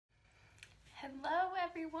Hello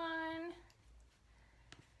everyone.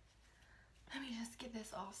 Let me just get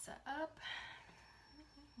this all set up.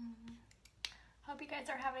 Hope you guys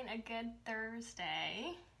are having a good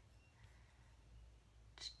Thursday.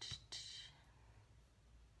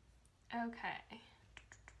 Okay.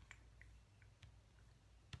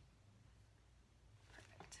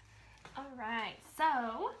 Perfect. All right,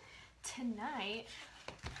 so tonight,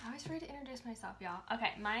 I always forget to introduce myself, y'all.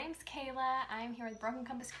 Okay, my name's Kayla. I'm here with Broken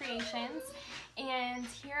Compass Creations, and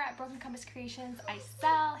here at Broken Compass Creations, I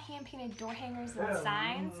sell hand-painted door hangers and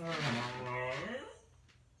signs.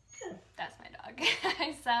 That's my dog.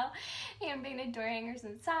 I sell hand-painted door hangers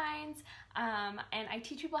and signs, and I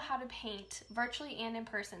teach people how to paint virtually and in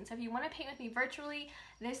person. So if you want to paint with me virtually,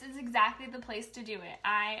 this is exactly the place to do it.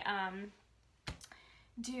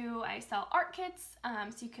 I sell art kits,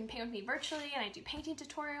 so you can paint with me virtually, and I do painting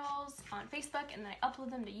tutorials on Facebook, and then I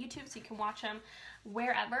upload them to YouTube so you can watch them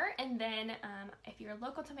wherever. And then if you're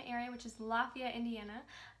local to my area, which is Lafayette, Indiana,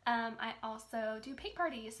 I also do paint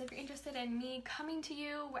parties. So if you're interested in me coming to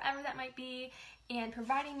you, wherever that might be, and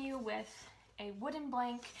providing you with a wooden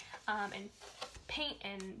blank and paint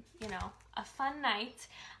and, you know, a fun night,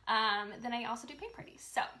 then I also do paint parties.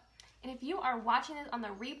 So, and if you are watching this on the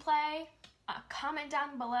replay, comment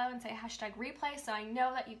down below and say #replay so I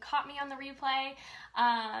know that you caught me on the replay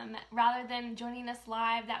rather than joining us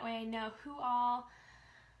live. That way I know who all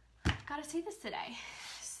got to see this today.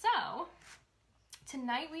 So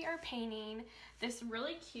tonight we are painting this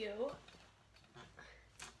really cute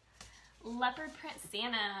leopard print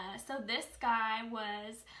Santa. So this guy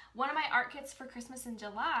was one of my art kits for Christmas in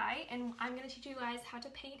July, and I'm going to teach you guys how to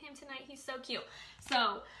paint him tonight. He's so cute.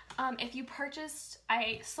 So if you purchased,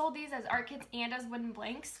 I sold these as art kits and as wooden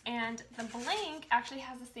blanks, and the blank actually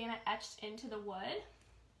has the Santa etched into the wood.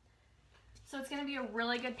 So it's going to be a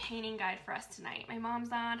really good painting guide for us tonight. My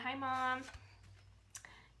mom's on. Hi, Mom.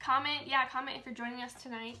 Comment if you're joining us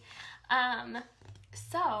tonight.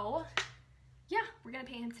 Yeah, we're gonna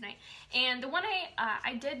paint him tonight. And the one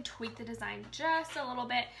I did tweak the design just a little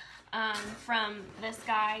bit from this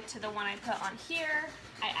guy to the one I put on here.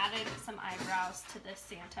 I added some eyebrows to this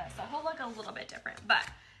Santa, so he'll look a little bit different, but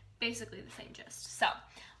basically the same gist. So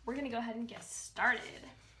we're gonna go ahead and get started.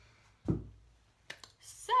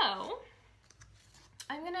 So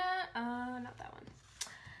I'm gonna, not that one.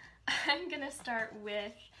 I'm gonna start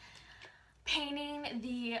with painting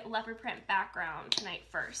the leopard print background tonight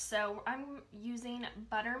first. So I'm using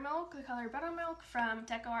buttermilk, the color buttermilk from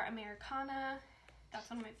Deco Art Americana. That's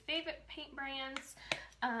one of my favorite paint brands.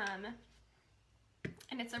 And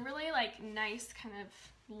it's a really like nice kind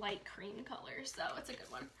of light cream color, so it's a good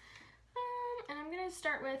one. And I'm gonna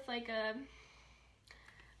start with like a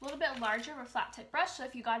little bit larger of a flat tip brush. So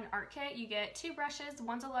if you got an art kit, you get two brushes.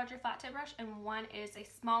 One's a larger flat tip brush and one is a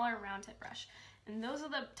smaller round tip brush. And those are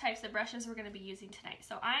the types of brushes we're going to be using tonight.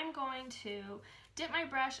 So I'm going to dip my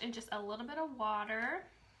brush in just a little bit of water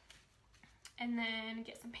and then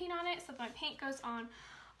get some paint on it so that my paint goes on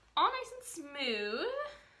all nice and smooth.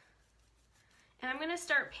 And I'm going to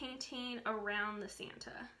start painting around the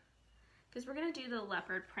Santa because we're going to do the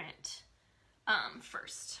leopard print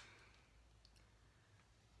first.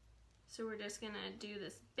 So we're just going to do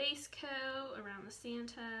this base coat around the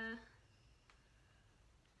Santa.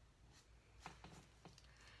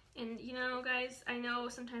 And you know, guys, I know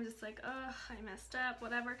sometimes it's like, oh, I messed up,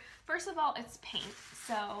 whatever. First of all, it's paint,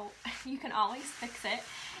 so you can always fix it.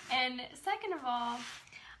 And second of all,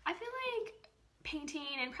 I feel like painting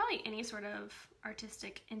and probably any sort of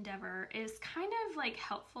artistic endeavor is kind of like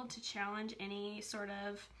helpful to challenge any sort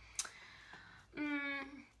of,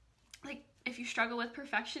 like if you struggle with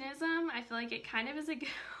perfectionism, I feel like it kind of is a good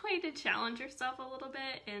way to challenge yourself a little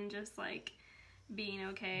bit and just like being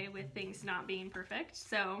okay with things not being perfect.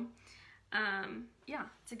 So yeah,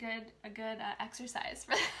 it's a good exercise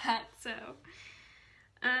for that. So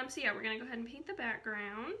yeah, we're gonna go ahead and paint the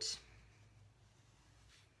background.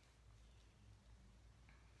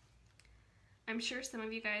 I'm sure some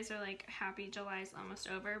of you guys are like happy July's almost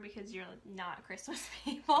over because you're not Christmas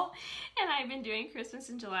people, and I've been doing Christmas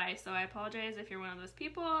in July, so I apologize if you're one of those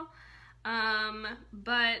people,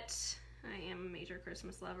 but I am a major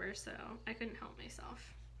Christmas lover, so I couldn't help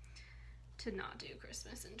myself to not do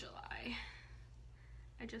Christmas in July.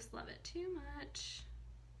 I just love it too much.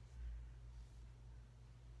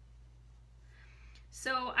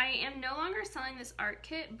 So I am no longer selling this art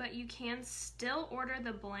kit, but you can still order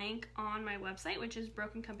the blank on my website, which is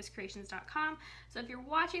brokencompasscreations.com. So if you're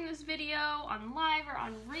watching this video on live or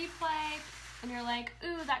on replay and you're like,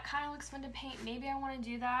 ooh, that kind of looks fun to paint, maybe I want to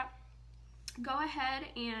do that, go ahead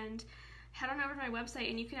and head on over to my website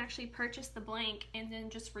and you can actually purchase the blank and then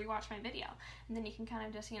just rewatch my video. And then you can kind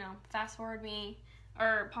of just, you know, fast forward me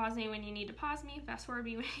or pause me when you need to pause me, fast forward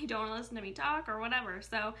me when you don't want to listen to me talk or whatever.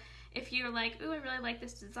 So if you're like, ooh, I really like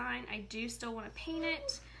this design, I do still want to paint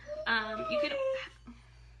it, you could,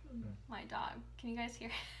 my dog, can you guys hear?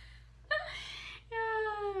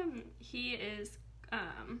 He is,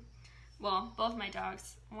 well, both my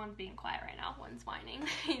dogs, one's being quiet right now, one's whining.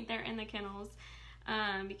 They're in the kennels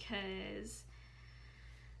because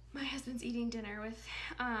my husband's eating dinner with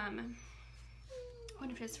one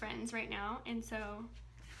of his friends right now, and so,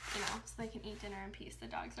 you know, so they can eat dinner in peace. The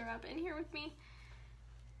dogs are up in here with me.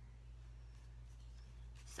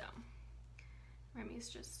 So, Remy's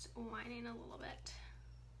just whining a little bit.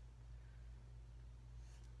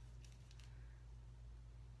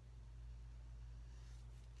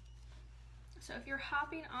 So if you're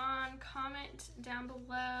hopping on, comment down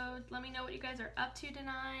below. Let me know what you guys are up to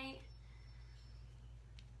tonight,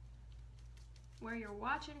 where you're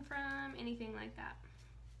watching from, anything like that.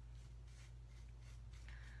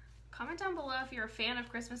 Comment down below if you're a fan of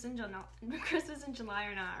Christmas in July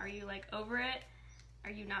or not. Are you like over it?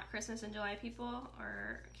 Are you not Christmas in July people,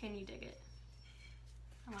 or can you dig it?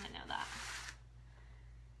 I want to know that.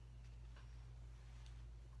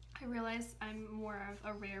 I realize I'm more of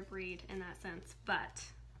a rare breed in that sense, but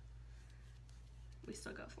we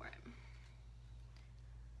still go for it.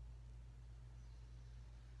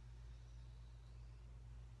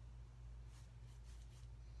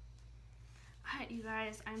 But you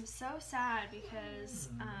guys, I'm so sad because,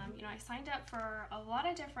 you know, I signed up for a lot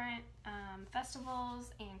of different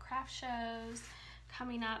festivals and craft shows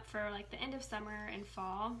coming up for like the end of summer and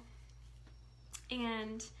fall,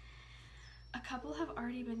 and a couple have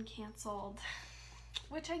already been canceled,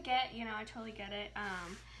 which I get, you know, I totally get it,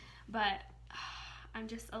 but I'm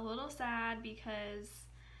just a little sad because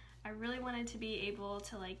I really wanted to be able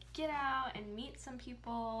to like get out and meet some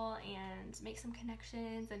people and make some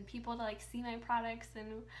connections and people to like see my products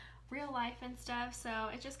in real life and stuff. So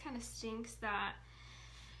it just kind of stinks that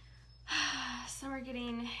some are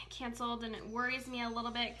getting canceled, and it worries me a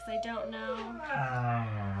little bit because I don't know.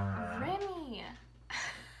 Remy!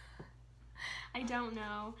 I don't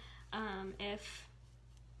know if,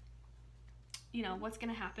 you know, what's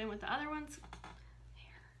going to happen with the other ones.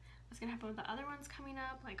 What's going to happen with the other ones coming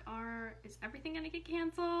up? Like, is everything going to get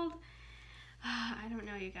canceled? I don't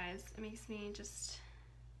know, you guys. It makes me just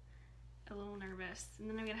a little nervous. And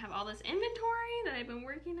then I'm going to have all this inventory that I've been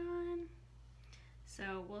working on.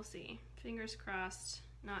 So we'll see. Fingers crossed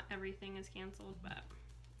not everything is canceled, but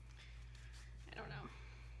I don't know.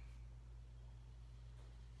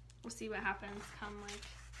 We'll see what happens come, like,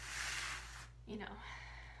 you know,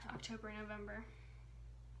 October, November.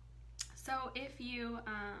 So if you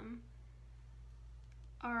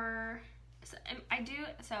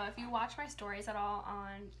so if you watch my stories at all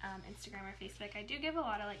on Instagram or Facebook, I do give a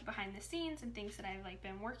lot of like behind the scenes and things that I've like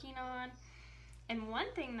been working on. And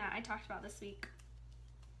one thing that I talked about this week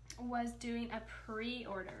was doing a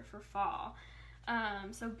pre-order for fall.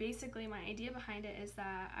 So basically my idea behind it is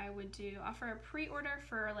that I would offer a pre-order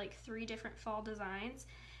for like 3 different fall designs,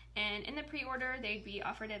 and in the pre-order they'd be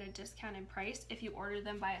offered at a discounted price if you order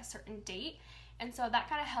them by a certain date. And so that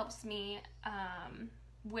kind of helps me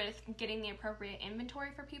with getting the appropriate inventory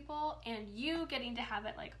for people, and you getting to have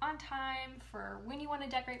it like on time for when you want to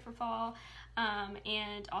decorate for fall,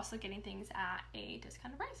 and also getting things at a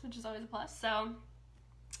discounted price, which is always a plus. So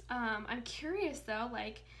I'm curious though,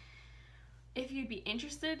 like, if you'd be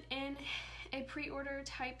interested in a pre-order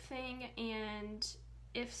type thing, and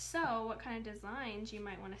if so, what kind of designs you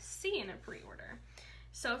might want to see in a pre-order.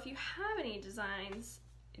 So if you have any design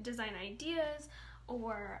ideas,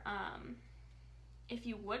 or if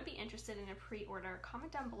you would be interested in a pre-order,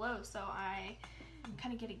 comment down below so I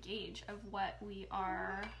kind of get a gauge of what we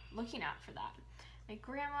are looking at for that. My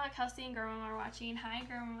grandma, Kelsey, and grandma are watching. Hi,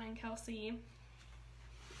 grandma and Kelsey.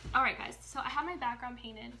 Alright guys, so I have my background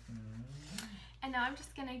painted, and now I'm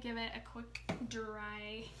just going to give it a quick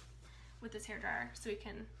dry with this hairdryer so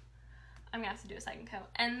I'm going to have to do a second coat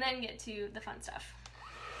and then get to the fun stuff.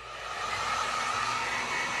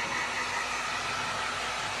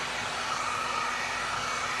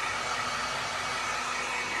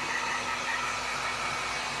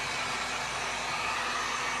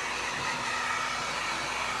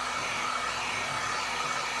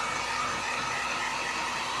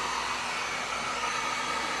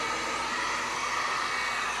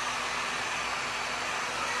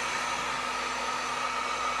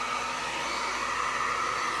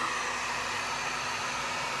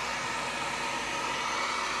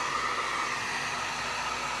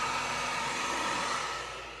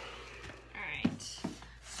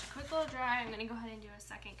 I'm going to go ahead and do a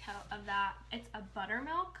second coat of that. It's a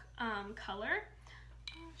buttermilk color.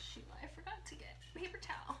 Oh shoot, I forgot to get paper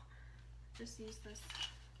towel. Just use this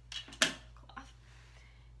cloth.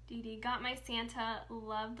 Dee Dee got my Santa.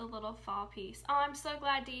 Love the little fall piece. Oh, I'm so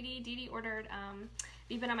glad Dee Dee. Dee Dee ordered, if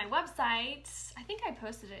you've been on my website, I think I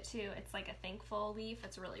posted it too. It's like a thankful leaf.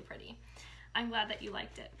 It's really pretty. I'm glad that you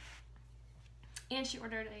liked it. And she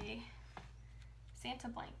ordered a Santa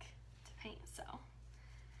blank to paint, so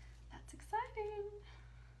that's exciting.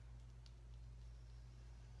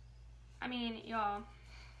 I mean, y'all,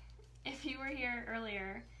 if you were here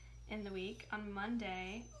earlier in the week on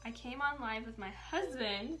Monday, I came on live with my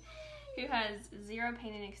husband, who has zero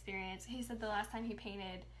painting experience. He said the last time he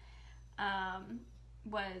painted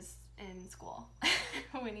was in school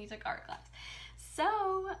when he took art class.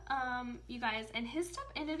 So, you guys, and his stuff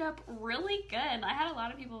ended up really good. I had a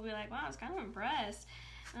lot of people be like, wow, I was kind of impressed.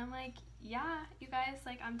 And I'm like, yeah, you guys,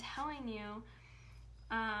 like, I'm telling you,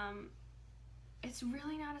 it's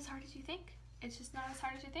really not as hard as you think. It's just not as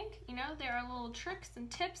hard as you think. You know, there are little tricks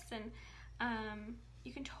and tips, and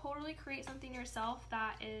you can totally create something yourself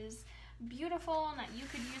that is beautiful and that you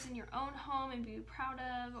could use in your own home and be proud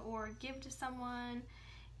of or give to someone.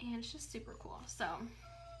 And it's just super cool. So,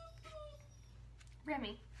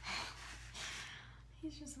 Remy,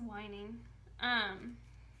 he's just whining.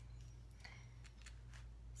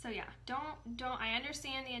 So yeah, don't, I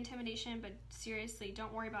understand the intimidation, but seriously,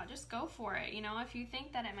 don't worry about it. Just go for it. You know, if you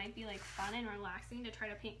think that it might be like fun and relaxing to try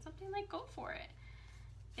to paint something, like, go for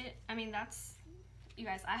it. I mean, that's, you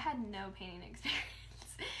guys, I had no painting experience.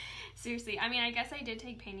 Seriously, I mean, I guess I did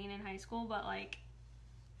take painting in high school, but like,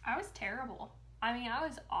 I was terrible. I mean, I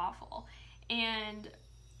was awful. And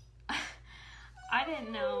I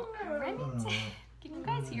didn't know. Remy, can you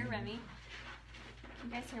guys hear Remy? Can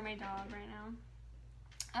you guys hear my dog right now?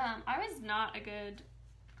 I was not a good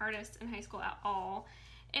artist in high school at all.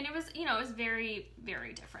 And it was, you know, it was very,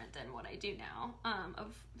 very different than what I do now,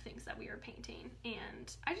 of things that we were painting.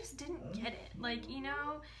 And I just didn't get it. Like, you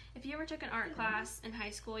know, if you ever took an art class in high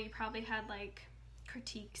school, you probably had like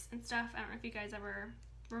critiques and stuff. I don't know if you guys ever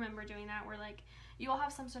remember doing that, where like you all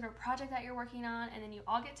have some sort of project that you're working on, and then you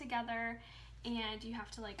all get together and you have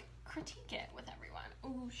to like critique it with everyone.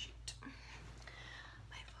 Oh shoot.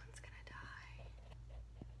 My phone's gonna die.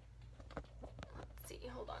 Let's see,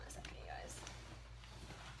 hold on a second, you guys.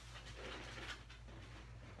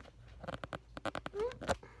 I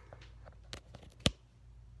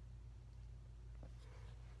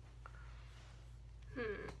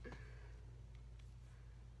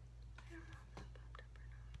don't know if that popped up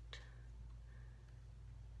or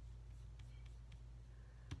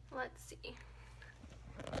not. Let's see.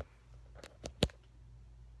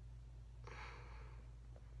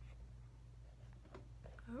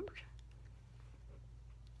 Oops.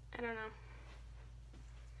 I don't know.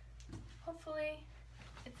 Hopefully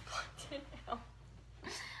it's plugged in now.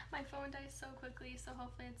 My phone dies so quickly, so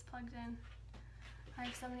hopefully it's plugged in. I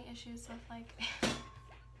have so many issues with like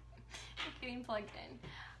getting plugged in.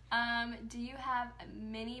 Do you have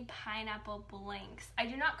mini pineapple blanks? I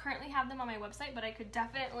do not currently have them on my website, but I could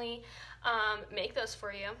definitely make those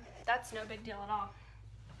for you. That's no big deal at all.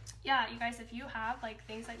 Yeah, you guys, if you have like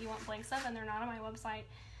things that you want blanks of and they're not on my website,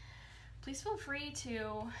 please feel free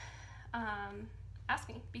to ask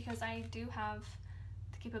me, because I do have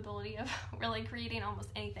the capability of really creating almost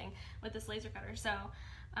anything with this laser cutter. So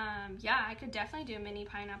yeah, I could definitely do mini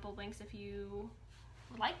pineapple blanks if you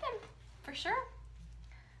would like them, for sure.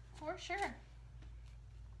 For sure.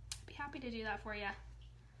 I'd be happy to do that for you.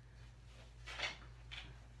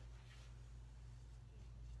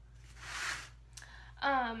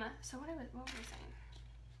 So what was I saying?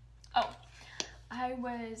 Oh, I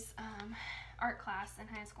was art class in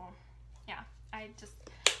high school. Yeah,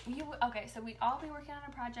 okay, so we'd all be working on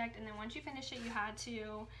a project, and then once you finish it, you had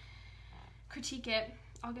to critique it.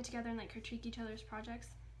 All get together and like critique each other's projects.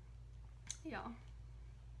 Y'all,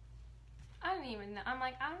 I don't even know. I'm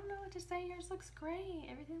like, I don't know what to say. Yours looks great.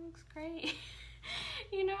 Everything looks great.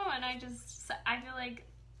 You know, and I feel like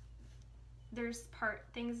there's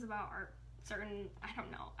things about art, certain, I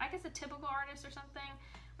don't know, I guess a typical artist or something,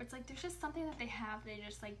 where it's like there's just something that they have, they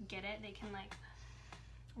just like get it. They can like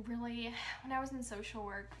really, when I was in social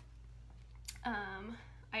work,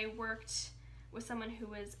 I worked with someone who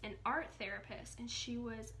was an art therapist, and she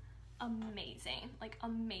was amazing, like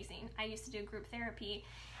amazing. I used to do group therapy,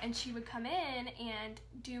 and she would come in and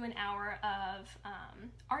do an hour of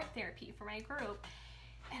art therapy for my group.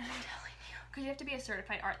 And I'm telling you, because you have to be a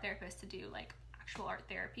certified art therapist to do like actual art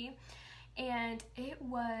therapy, and it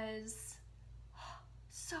was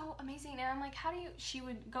so amazing. And I'm like, how do you, she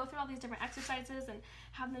would go through all these different exercises and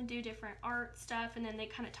have them do different art stuff, and then they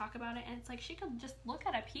kind of talk about it, and it's like she could just look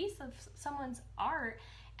at a piece of someone's art,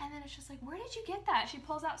 and then it's just like, where did you get that? She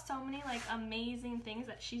pulls out so many like amazing things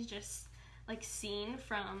that she's just like seen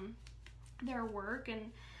from their work,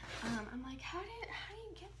 and I'm like, how do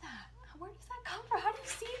you get that? Where does that come from? How do you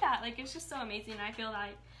see that? Like, it's just so amazing. And I feel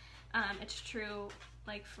like it's true,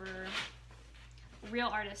 like, for real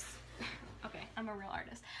artists. Okay, I'm a real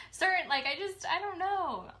artist. Certain, like, I don't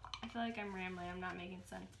know. I feel like I'm rambling. I'm not making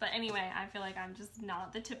sense. But anyway, I feel like I'm just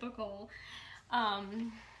not the typical, I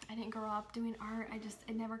didn't grow up doing art.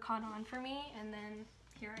 It never caught on for me. And then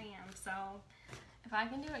here I am. So if I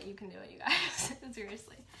can do it, you can do it, you guys.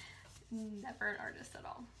 Seriously. Never an artist at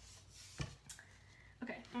all.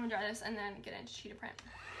 Okay, I'm gonna dry this and then get into cheetah print.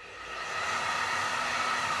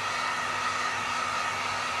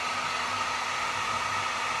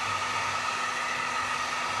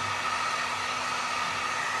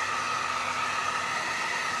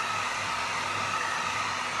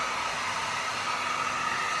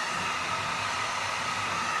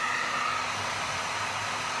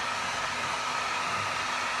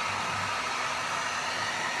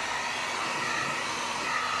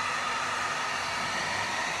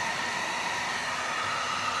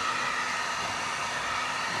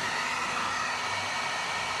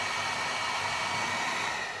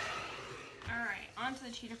 To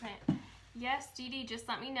the cheetah print. Yes, Dee Dee, just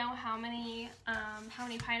let me know how many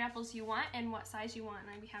pineapples you want and what size you want, and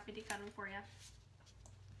I'd be happy to cut them for you.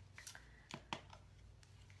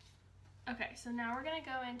 Okay, so now we're gonna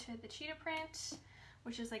go into the cheetah print,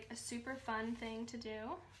 which is like a super fun thing to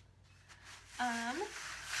do.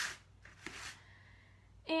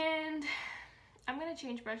 And I'm gonna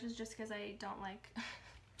change brushes just because I don't like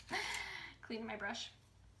cleaning my brush.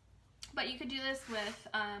 But you could do this with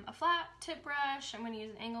a flat tip brush. I'm going to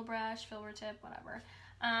use an angle brush, filbert tip, whatever.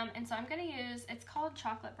 And so I'm going to use, it's called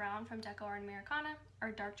Chocolate Brown from Deco Art Americana,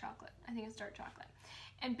 or dark chocolate. I think it's dark chocolate.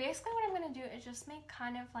 And basically what I'm going to do is just make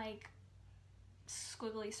kind of like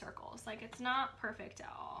squiggly circles. Like, it's not perfect at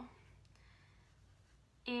all.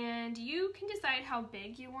 And you can decide how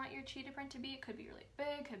big you want your cheetah print to be. It could be really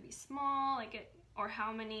big, could be small, like it, or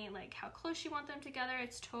how many, like how close you want them together.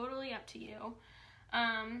 It's totally up to you.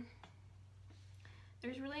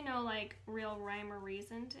 There's really no like real rhyme or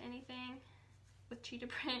reason to anything with cheetah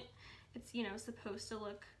print. It's, you know, supposed to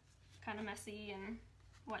look kind of messy and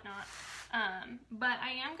whatnot. But I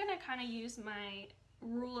am gonna kind of use my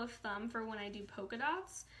rule of thumb for when I do polka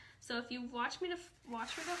dots. So if you've watched me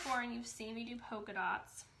before and you've seen me do polka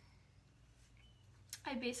dots,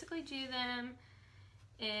 I basically do them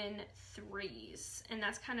in threes, and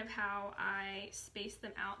that's kind of how I space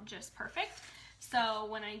them out just perfect. So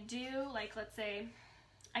when I do, like, let's say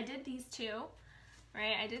I did these two,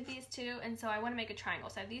 right? I did these two, and so I want to make a triangle.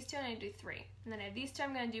 So I have these two and I do three. And then I have these two,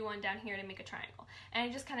 I'm going to do one down here to make a triangle. And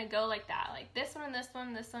I just kind of go like that, like this one and this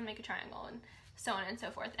one, this one, make a triangle, and so on and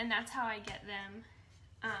so forth. And that's how I get them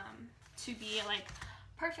to be like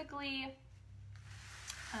perfectly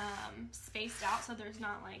spaced out, so there's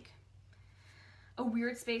not like a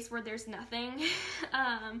weird space where there's nothing.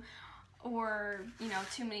 Or, you know,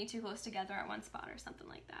 too many too close together at one spot or something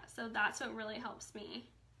like that. So that's what really helps me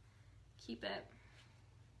keep it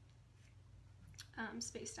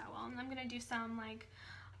spaced out well. And I'm gonna do some like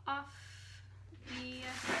off the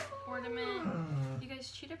ornament. You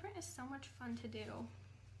guys, cheetah print is so much fun to do.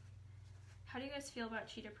 How do you guys feel about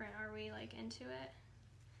cheetah print? Are we like into it?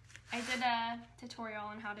 I did a tutorial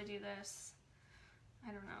on how to do this,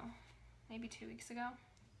 I don't know, maybe 2 weeks ago.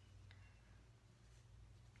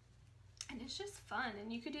 And it's just fun,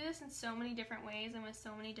 and you could do this in so many different ways and with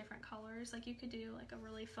so many different colors. Like, you could do like a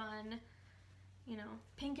really fun, you know,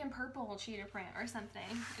 pink and purple cheetah print or something.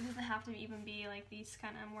 It doesn't have to even be like these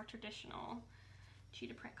kind of more traditional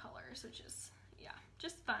cheetah print colors, which is, yeah,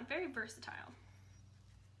 just fun, very versatile.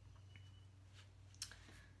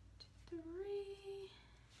 2, 3.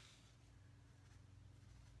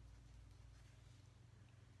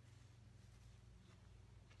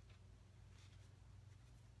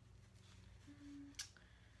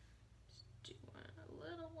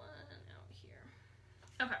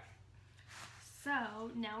 Okay,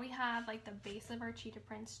 so now we have like the base of our cheetah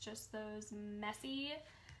prints, just those messy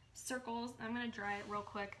circles. I'm gonna dry it real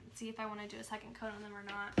quick and see if I want to do a second coat on them or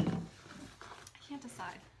not. I can't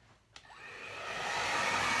decide.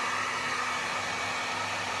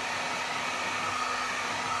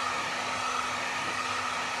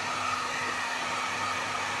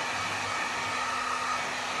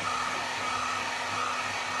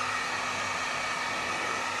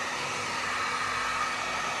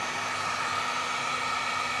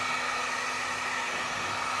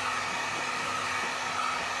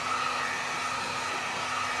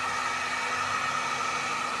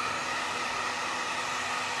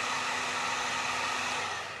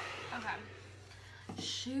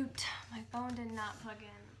 Shoot, my phone did not plug in.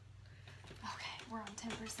 Okay, we're on 10%,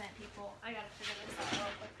 people. I gotta figure this out real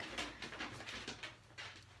quick.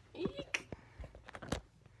 Eek.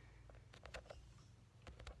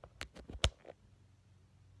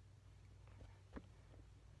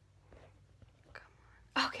 Come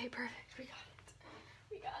on. Okay, perfect. We got it.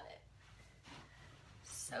 We got it.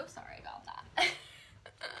 So sorry about that.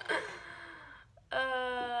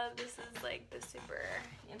 This is like the super,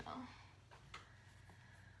 you know,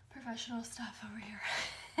 professional stuff over here.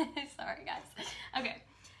 Sorry, guys. Okay,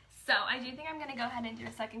 so I do think I'm gonna go ahead and do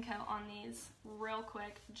a second coat on these real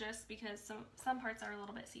quick, just because some parts are a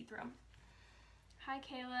little bit see-through. Hi,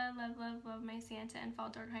 Kayla. Love, love, love my Santa and fall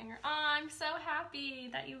door hanger. Oh, I'm so happy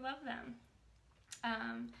that you love them.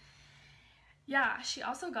 Yeah, she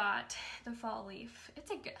also got the fall leaf.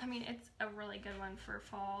 It's a good, I mean, it's a really good one for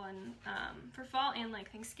fall and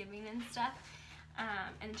like Thanksgiving and stuff.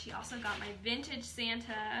 And she also got my vintage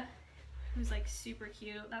Santa, who's like super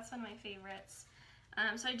cute. That's one of my favorites.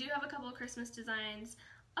 So I do have a couple of Christmas designs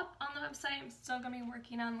up on the website. I'm still gonna be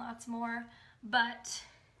working on lots more, but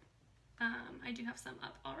I do have some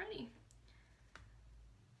up already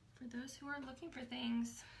for those who are looking for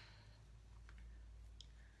things.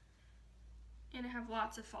 And I have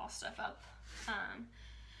lots of fall stuff up,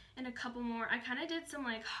 and a couple more. I kind of did some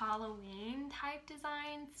like Halloween type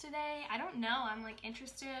designs today. I don't know, I'm like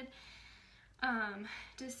interested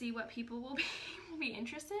to see what people will be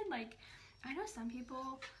interested. Like, I know some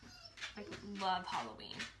people like love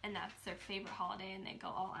Halloween and that's their favorite holiday and they go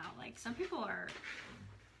all out. Like, some people are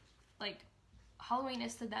like, Halloween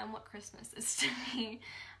is to them what Christmas is to me.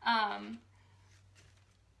 Hi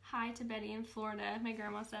to Betty in Florida, my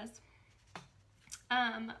grandma says.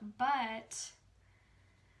 But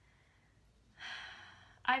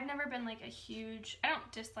I've never been like a huge, I don't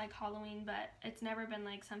dislike Halloween, but it's never been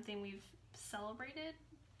like something we've celebrated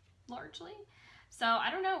largely. So I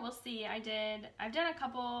don't know, we'll see. I've done a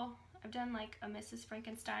couple, I've done like a Mrs.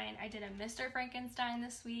 Frankenstein. I did a Mr. Frankenstein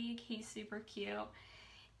this week. He's super cute.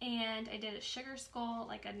 And I did a sugar skull,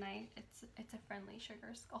 like a nice, it's a friendly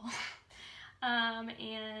sugar skull.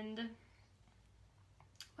 And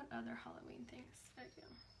what other Halloween things did I do?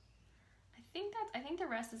 I think the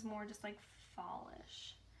rest is more just like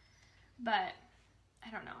fallish, but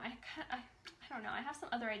I don't know. I don't know. I have some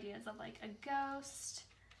other ideas of like a ghost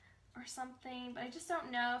or something, but I just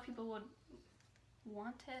don't know if people would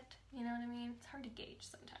want it. You know what I mean? It's hard to gauge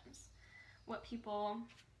sometimes what people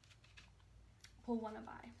will want to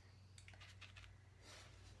buy.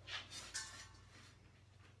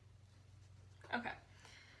 Okay.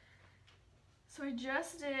 So I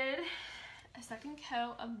just did a second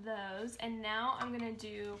coat of those, and now I'm gonna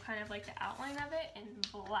do kind of like the outline of it in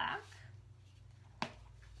black.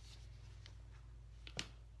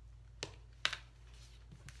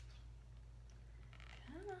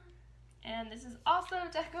 Come on. And this is also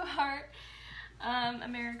Deco Art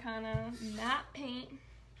Americana matte paint.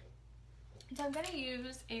 So I'm gonna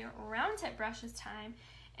use a round tip brush this time,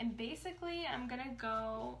 and basically I'm gonna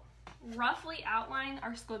go roughly outline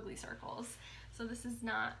our squiggly circles. So this is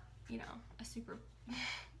not, you know, a super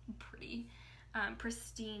pretty,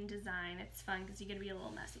 pristine design. It's fun because you're gonna be a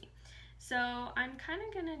little messy. So I'm kind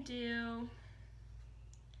of gonna do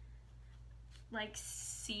like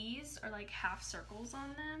C's or like half circles on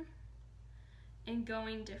them and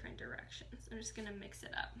going different directions. I'm just gonna mix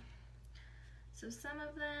it up. So some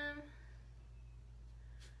of them,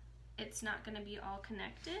 it's not gonna be all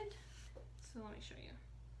connected. So let me show you.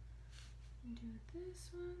 Do this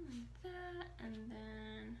one like that, and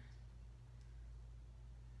then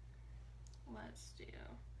let's do,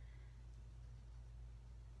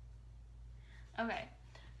 okay,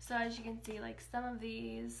 so as you can see, like some of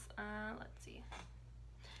these, let's see,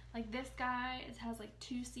 like this guy, it has like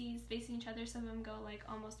two C's facing each other. Some of them go like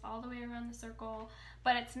almost all the way around the circle,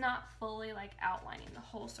 but it's not fully like outlining the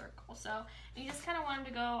whole circle. So you just kind of want them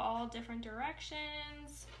to go all different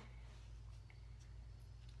directions.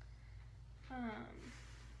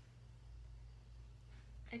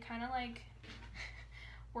 It kind of like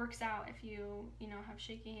works out if you know, have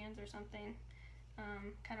shaky hands or something.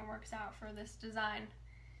 Kind of works out for this design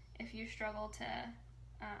if you struggle to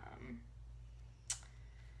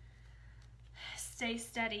stay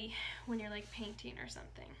steady when you're like painting or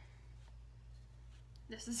something.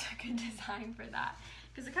 This is a good design for that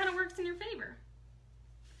because it kind of works in your favor,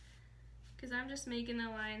 because I'm just making the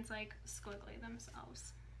lines like squiggly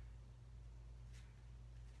themselves.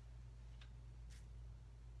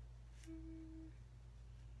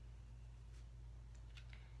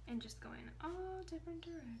 And just going all different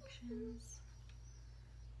directions.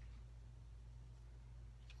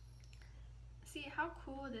 See, how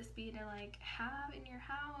cool would this be to like have in your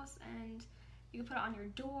house, and you could put it on your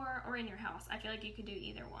door or in your house. I feel like you could do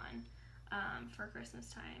either one for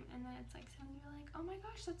Christmas time. And then it's like someone will be like, oh my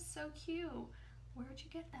gosh, that's so cute. Where'd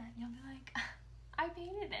you get that? And you'll be like, I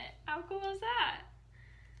painted it. How cool is that?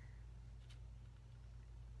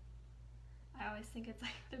 I always think it's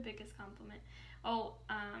like the biggest compliment. Oh,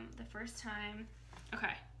 the first time,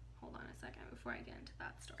 okay, hold on a second before I get into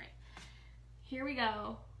that story. Here we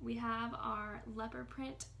go. We have our leopard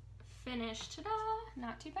print finished. Ta-da!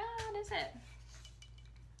 Not too bad, is it?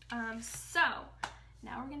 So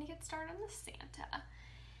now we're gonna get started on the Santa.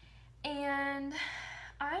 And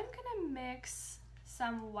I'm gonna mix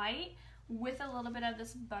some white with a little bit of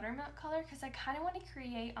this buttermilk color because I kind of want to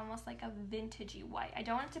create almost like a vintagey white. I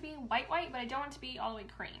don't want it to be white, but I don't want it to be all the way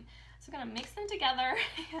cream. So I'm gonna mix them together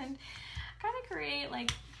and kind of create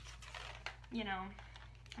like, you know,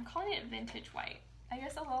 I'm calling it vintage white. I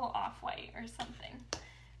guess a little off-white or something.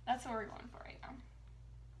 That's what we're going for right now.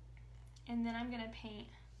 And then I'm gonna paint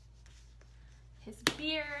his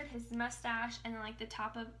beard, his mustache, and then like the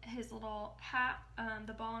top of his little hat,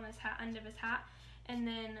 the ball on his hat, end of his hat, and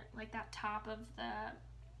then like that top of the,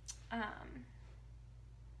 what's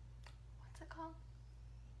it called?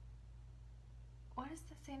 What is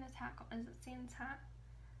the Santa's hat called? Is it Santa's hat?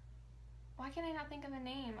 Why can I not think of the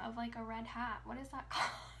name of like a red hat? What is that called?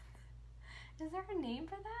 Is there a name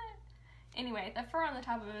for that? Anyway, the fur on the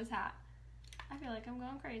top of his hat. I feel like I'm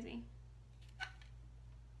going crazy.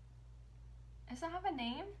 Does that have a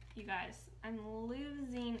name? You guys, I'm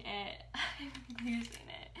losing it. I'm losing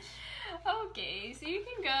it. Okay, so you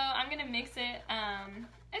can go. I'm gonna mix it.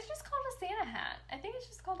 It's just called a Santa hat. I think it's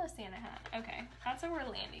just called a Santa hat. Okay, that's what we're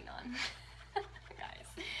landing on. Guys.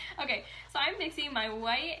 Okay, so I'm mixing my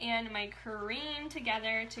white and my cream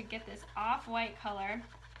together to get this off-white color.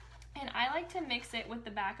 And I like to mix it with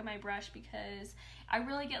the back of my brush because I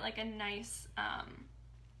really get like a nice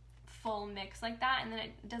full mix like that, and then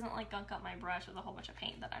it doesn't like gunk up my brush with a whole bunch of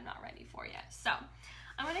paint that I'm not ready for yet. So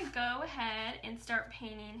I'm gonna go ahead and start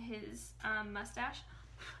painting his mustache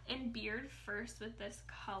and beard first with this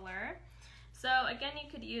color. So again, you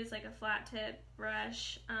could use like a flat tip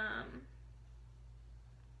brush,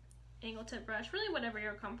 angle tip brush, really whatever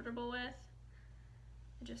you're comfortable with.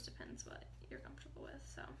 It just depends what you're comfortable with.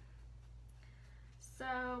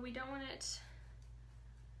 So we don't want it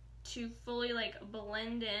to fully like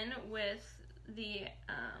blend in with the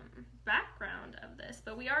background of this,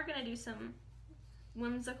 but we are going to do some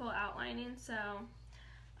whimsical outlining, so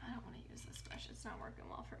I don't want to use this brush. It's not working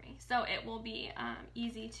well for me. So it will be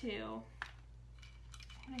easy to,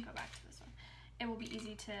 I'm going to go back to this one. It will be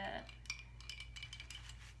easy to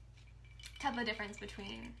tell the difference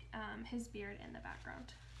between his beard and the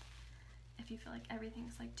background. If you feel like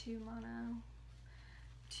everything's like too mono,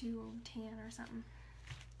 too tan or something.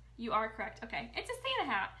 You are correct. Okay, it's a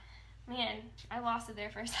Santa hat. Man, I lost it there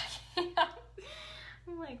for a second.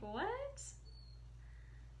 I'm like, what?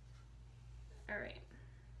 All right.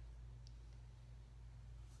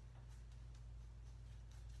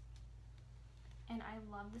 And I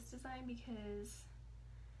love this design because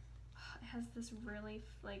it has this really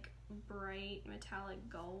like bright metallic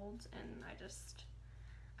gold, and I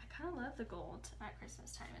kind of love the gold at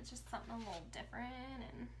Christmas time. It's just something a little different,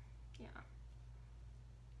 and yeah.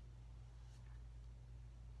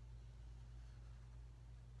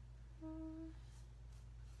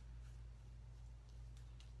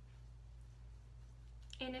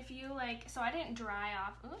 And if you like, so I didn't dry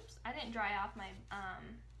off my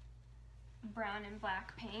brown and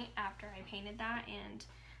black paint after I painted that, and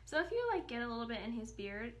so if you like get a little bit in his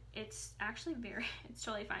beard, it's actually it's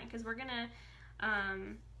totally fine, because we're gonna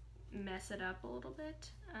mess it up a little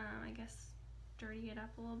bit, I guess dirty it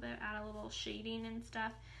up a little bit, add a little shading and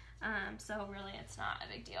stuff, so really it's not a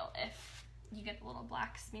big deal if you get a little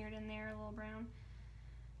black smeared in there, a little brown.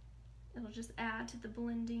 It'll just add to the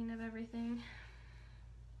blending of everything.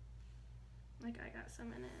 Like I got some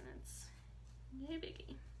in it, and it's no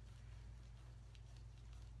biggie.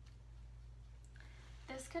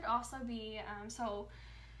 This could also be, so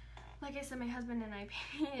like I said, my husband and I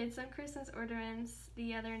painted some Christmas ornaments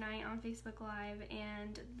the other night on Facebook Live,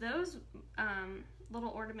 and those little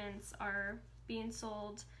ornaments are being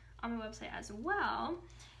sold on my website as well.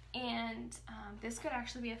 And this could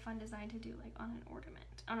actually be a fun design to do like on an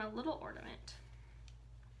ornament, on a little ornament.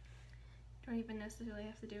 Don't even necessarily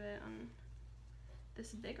have to do it on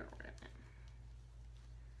this bigger ornament.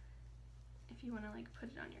 If you want to like put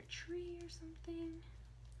it on your tree or something.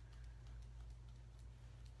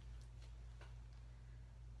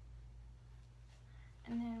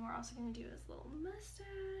 And then we're also going to do his little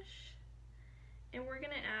mustache. And we're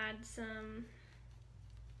going to add some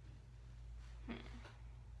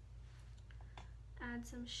Add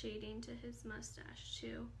some shading to his mustache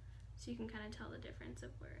too, so you can kind of tell the difference of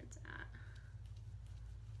where it's at.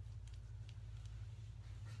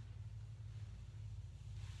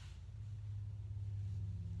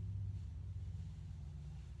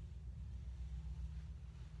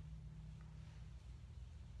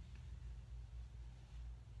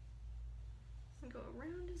 Go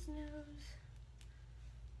around his nose.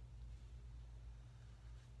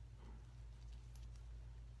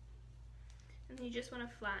 And you just want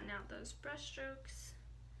to flatten out those brush strokes,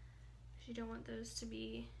 because you don't want those to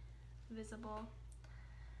be visible.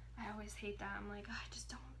 I always hate that. I'm like, oh, I just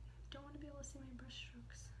don't want to be able to see my brush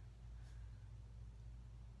strokes.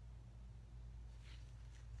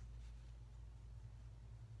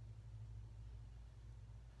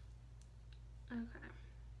 Okay.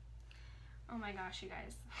 Oh my gosh, you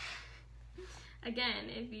guys. Again,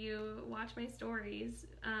 if you watch my stories,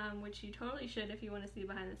 which you totally should if you want to see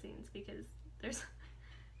behind the scenes, because there's,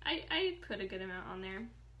 I put a good amount on there,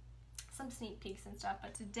 some sneak peeks and stuff,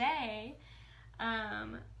 but today,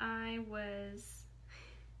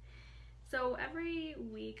 so every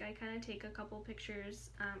week I kind of take a couple pictures.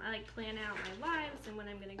 I like plan out my lives and when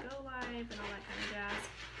I'm going to go live and all that kind of jazz,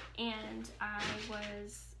 and I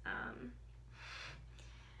was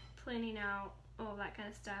planning out all that kind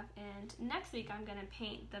of stuff, and next week I'm gonna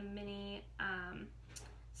paint the mini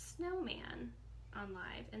snowman on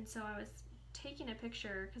live. And so I was taking a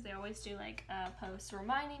picture, because they always do like a post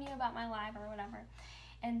reminding you about my live or whatever,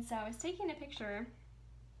 and so I was taking a picture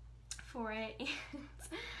for it,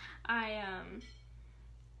 and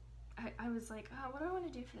I was like, oh, what do I want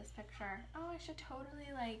to do for this picture? Oh, I should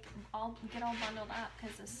totally like get all bundled up,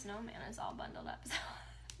 because the snowman is all bundled up. So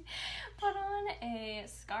put on a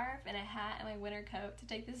scarf and a hat and my winter coat to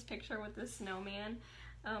take this picture with the snowman.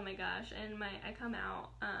 Oh my gosh. And I come out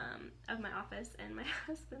of my office and my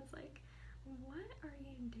husband's like, what are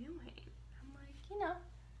you doing? I'm like, you know,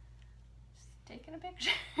 just taking a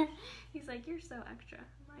picture. He's like, you're so extra.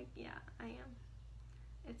 I'm like, yeah, I am.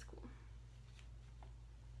 It's cool.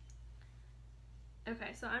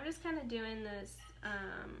 Okay, so I'm just kind of doing this,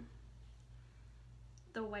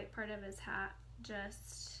 the white part of his hat,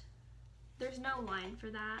 just, there's no line for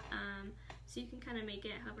that, so you can kind of make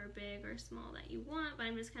it however big or small that you want, but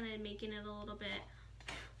I'm just kind of making it a little bit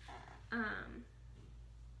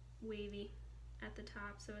wavy at the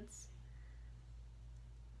top, so it's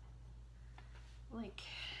like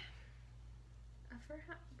a fur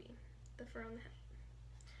hat would be, the fur on the hat.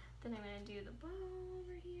 Then I'm going to do the bow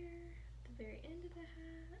over here, the very end of the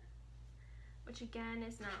hat, which again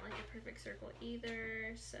is not like a perfect circle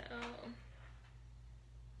either, so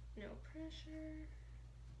no pressure.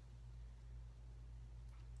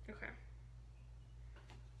 Okay.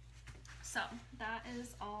 So that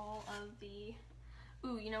is all of the,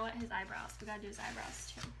 ooh, you know what, his eyebrows. We gotta do his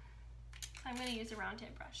eyebrows too. I'm gonna use a round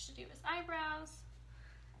tip brush to do his eyebrows.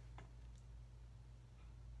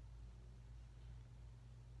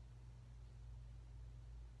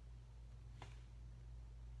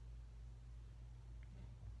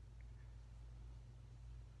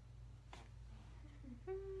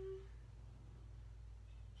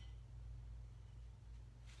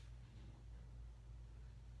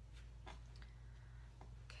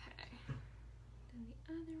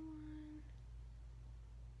 Other one.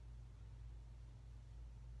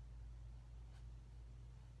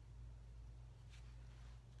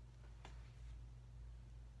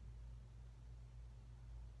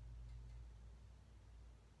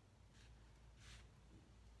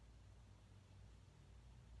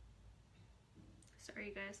 Sorry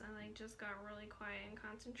you guys, I like just got really quiet and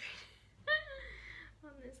concentrated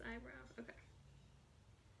on this eyebrow. Okay.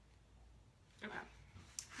 Okay.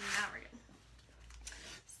 Now we're good.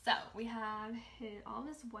 So we have all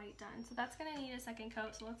this white done. So that's gonna need a second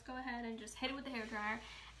coat. So let's go ahead and just hit it with the hairdryer,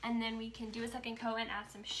 and then we can do a second coat and add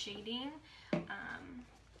some shading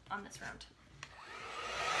on this round.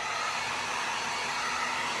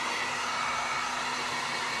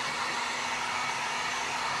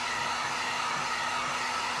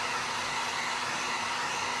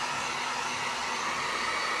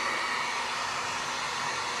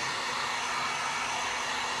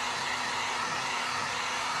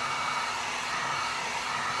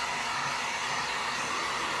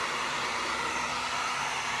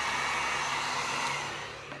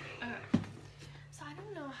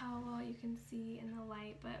 See in the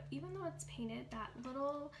light, but even though it's painted, that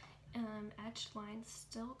little etched line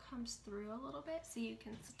still comes through a little bit, so you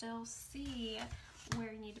can still see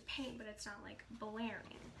where you need to paint, but it's not like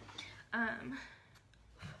blaring.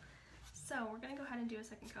 So we're gonna go ahead and do a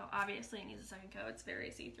second coat. Obviously it needs a second coat. It's very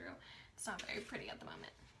see-through. It's not very pretty at the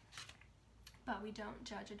moment. But we don't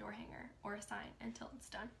judge a door hanger or a sign until it's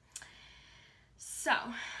done. So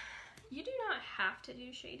you do not have to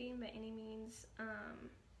do shading by any means.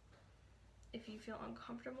 If you feel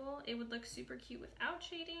uncomfortable, it would look super cute without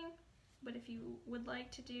shading. But if you would like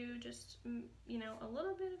to do just, you know, a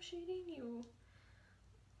little bit of shading, you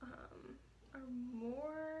are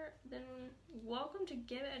more than welcome to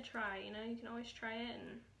give it a try. You know, you can always try it,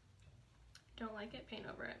 and if you don't like it, paint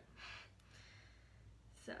over it.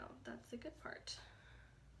 So that's the good part.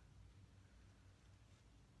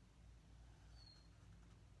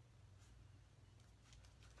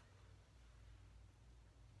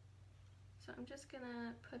 So I'm just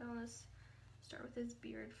gonna put on this, start with his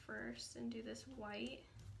beard first and do this white,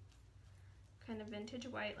 kind of vintage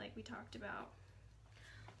white like we talked about.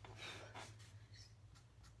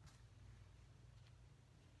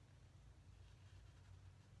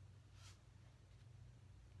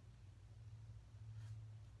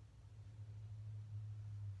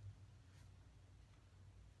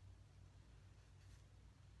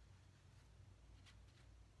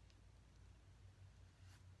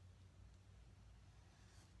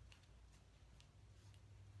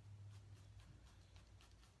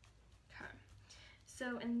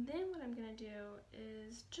 So, and then what I'm gonna do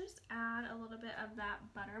is just add a little bit of that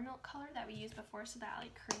buttermilk color that we used before, so that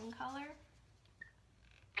like cream color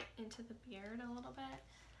into the beard a little bit.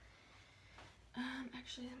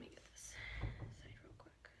 Actually, let me get this side real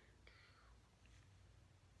quick.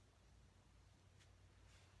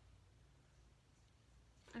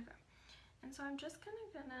 Okay, and so I'm just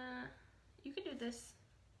gonna, you could do this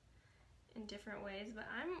in different ways, but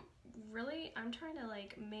I'm trying to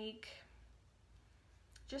like make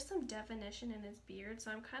just some definition in his beard, so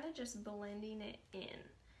I'm kind of just blending it in.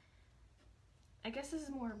 I guess this is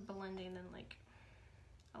more blending than like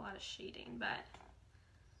a lot of shading, but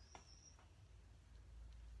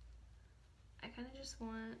I kind of just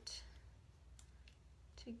want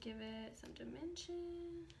to give it some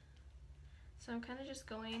dimension. So I'm kind of just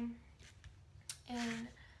going in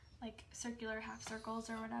like circular half circles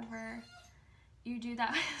or whatever. You do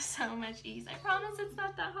that with so much ease. I promise it's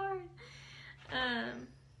not that hard.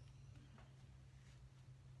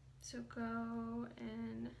 So go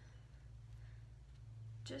and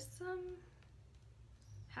just some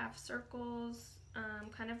half circles,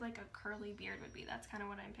 kind of like a curly beard would be. That's kind of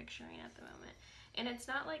what I'm picturing at the moment. And it's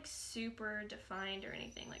not like super defined or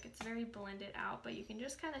anything, like it's very blended out, but you can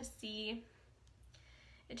just kind of see,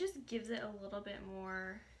 it just gives it a little bit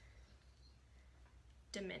more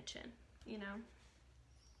dimension, you know?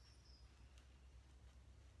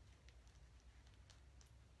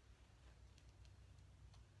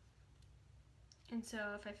 And so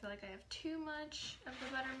if I feel like I have too much of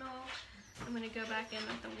the buttermilk, I'm going to go back in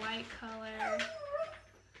with the white color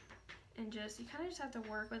and just, you kind of just have to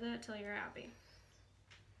work with it till you're happy.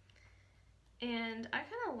 And I kind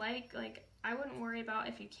of like, I wouldn't worry about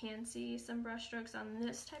if you can see some brush strokes on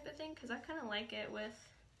this type of thing, because I kind of like it with,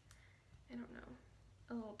 I don't know,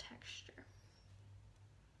 a little texture.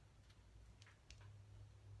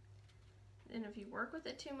 And if you work with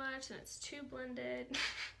it too much and it's too blended,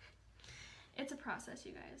 it's a process,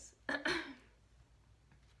 you guys.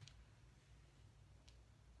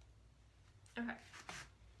 Okay.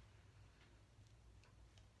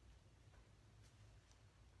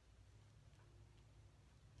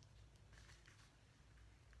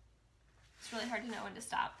 It's really hard to know when to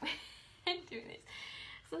stop doing this.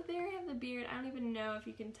 So there I have the beard. I don't even know if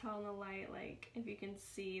you can tell in the light, like if you can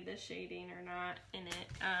see the shading or not in it.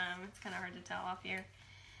 It's kind of hard to tell off here.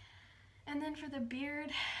 And then for the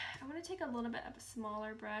beard, I want to take a little bit of a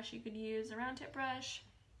smaller brush. You could use a round tip brush,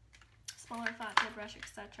 smaller flat tip brush,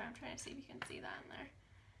 etc. I'm trying to see if you can see that in there.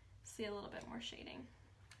 See a little bit more shading.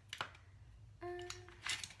 And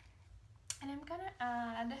I'm gonna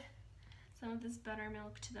add some of this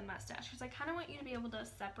buttermilk to the mustache, because I kind of want you to be able to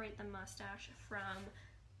separate the mustache from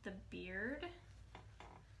the beard.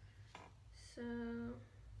 So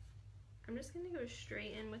I'm just gonna go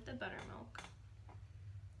straight in with the buttermilk,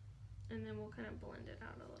 and then we'll kind of blend it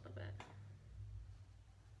out a little bit.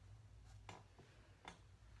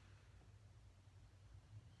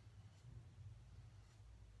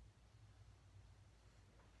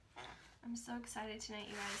 I'm so excited tonight,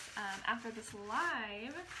 you guys. After this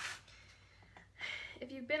live,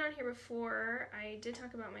 if you've been on here before, I did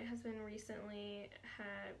talk about my husband recently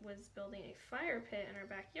was building a fire pit in our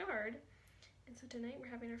backyard. And so tonight we're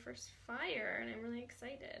having our first fire, and I'm really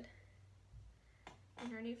excited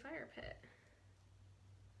in our new fire pit.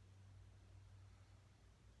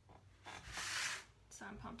 So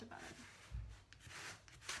I'm pumped about it.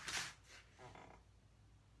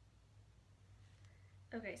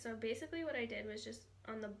 Okay, so basically what I did was just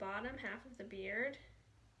on the bottom half of the beard,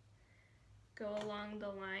 go along the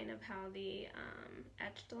line of how the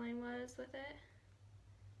etched line was with it.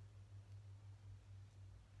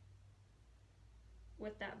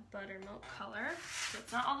 With that buttermilk color. So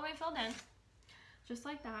it's not all the way filled in. Just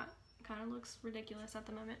like that. Kind of looks ridiculous at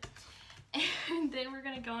the moment. And then we're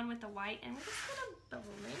going to go in with the white and we're just going to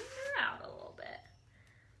blend her out a little bit.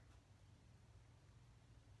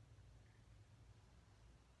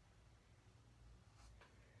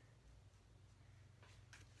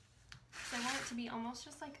 So I want it to be almost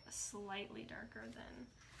just like slightly darker than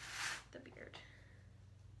the beard.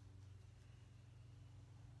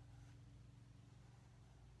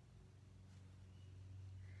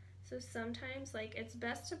 So sometimes, like, it's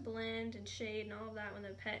best to blend and shade and all of that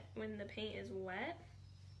when the paint is wet.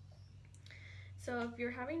 So if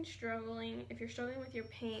you're struggling with your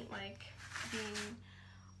paint, like being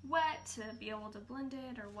wet to be able to blend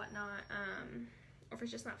it or whatnot, or if it's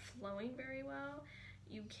just not flowing very well,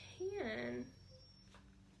 you can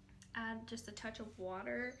add just a touch of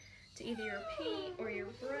water to either your paint or your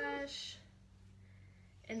brush,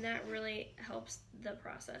 and that really helps the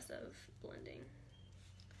process of blending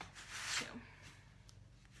too.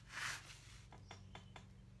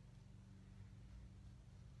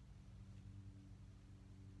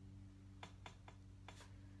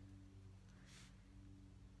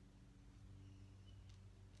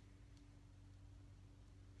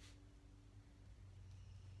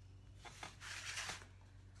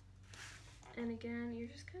 And again, you're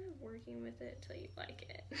just kind of working with it till you like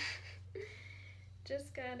it.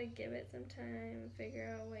 Just gotta give it some time and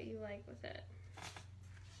figure out what you like with it.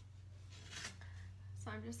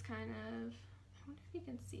 So I'm just kind of, I wonder if you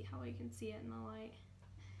can see, how you can see it in the light.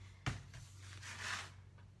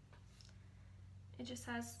 It just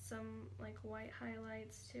has some like white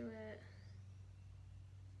highlights to it.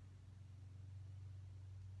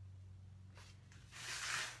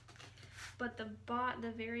 But the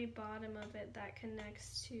very bottom of it that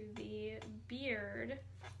connects to the beard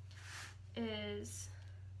is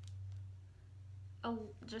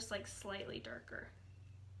just like slightly darker.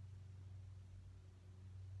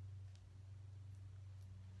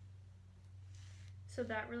 So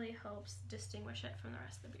that really helps distinguish it from the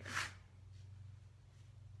rest of the beard.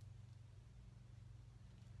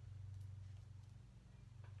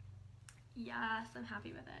 Yes, I'm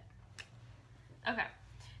happy with it. Okay.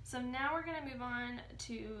 So now we're going to move on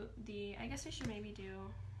to the, I guess we should maybe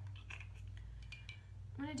do,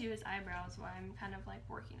 I'm going to do his eyebrows while I'm kind of like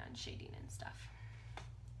working on shading and stuff.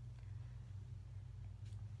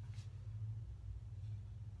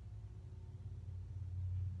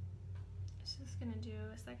 Just going to do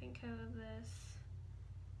a second coat of this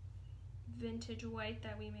vintage white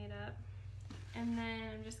that we made up. And then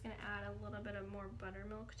I'm just going to add a little bit of more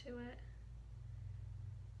buttermilk to it.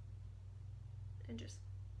 And just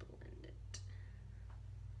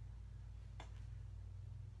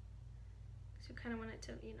kind of want it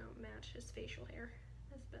to, you know, match his facial hair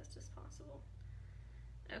as best as possible.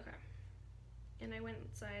 Okay. And I went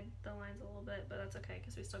inside the lines a little bit, but that's okay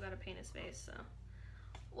because we still got to paint his face, so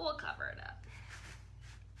we'll cover it up.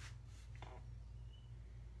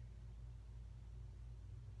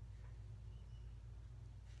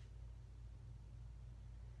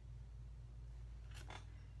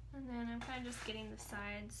 And then I'm kind of just getting the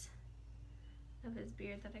sides of his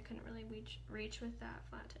beard that I couldn't really reach with that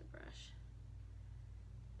flat tip brush.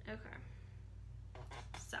 Okay,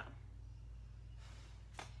 so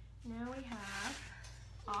now we have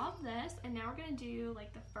all of this, and now we're gonna do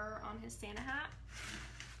like the fur on his Santa hat.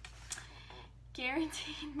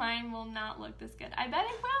 Guaranteed mine will not look this good. I bet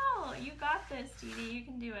it will. You got this, Dee Dee. You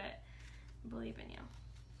can do it. I believe in you.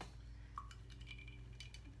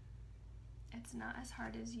 It's not as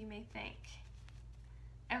hard as you may think.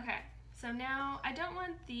 Okay, so now I don't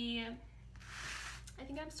want I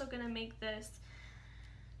think I'm still gonna make this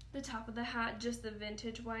the top of the hat just the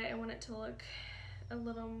vintage white. I want it to look a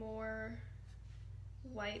little more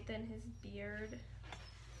white than his beard.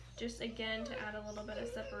 Just again to add a little bit of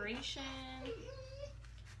separation.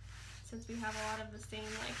 Since we have a lot of the same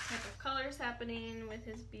like type of colors happening with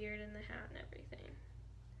his beard and the hat and everything.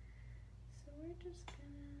 So we're just gonna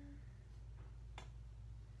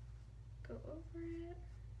go over it.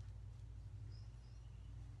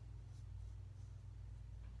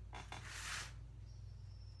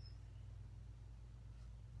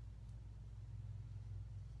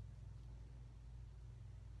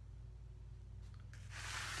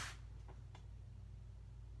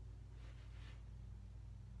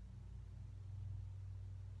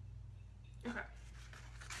 Okay.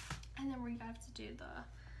 And then we have to do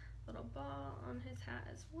the little ball on his hat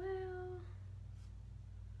as well.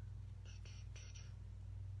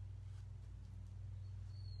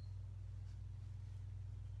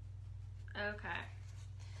 Okay,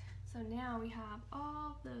 so now we have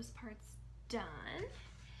all those parts done.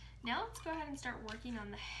 Now let's go ahead and start working on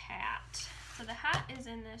the hat. So the hat is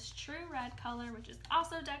in this true red color, which is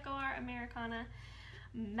also Deco Art Americana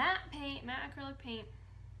matte paint, matte acrylic paint.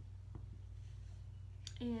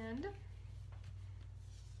 And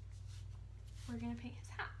we're gonna paint his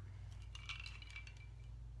hat.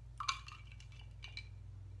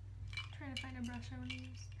 Trying to find a brush I want to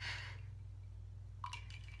use.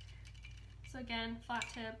 So again, flat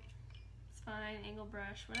tip, it's fine, angle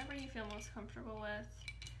brush, whatever you feel most comfortable with,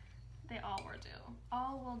 they all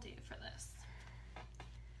will do for this.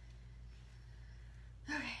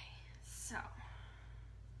 Okay, so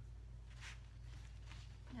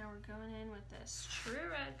now we're going in with this true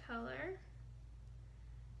red color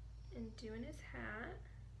and doing his hat.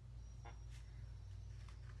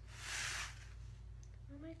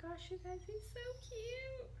 Oh my gosh, you guys, he's so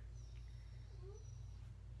cute.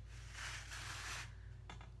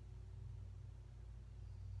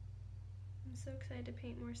 I'm so excited to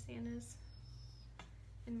paint more Santas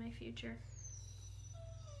in my future.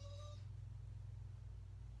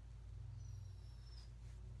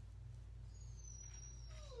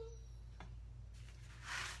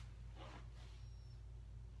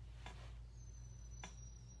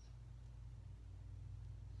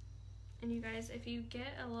 And you guys, if you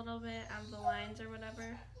get a little bit out of the lines or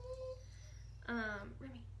whatever,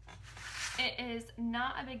 Remy, it is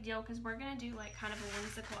not a big deal because we're gonna do like kind of a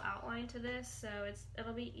whimsical outline to this, so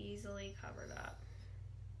it'll be easily covered up.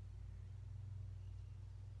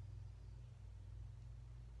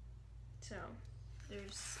 So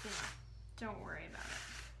there's, don't worry about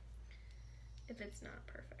it if it's not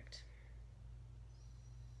perfect.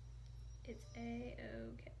 It's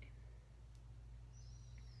a-okay.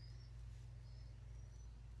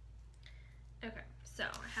 Okay, so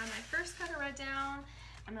I have my first color red down.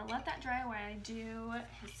 I'm gonna let that dry while I do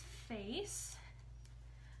his face.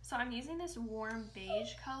 So I'm using this warm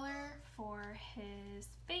beige color for his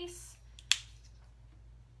face.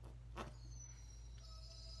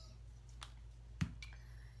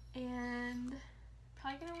 And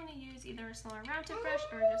probably gonna wanna use either a smaller round tip brush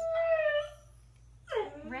or just,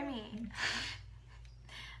 Remy.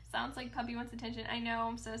 Sounds like puppy wants attention. I know,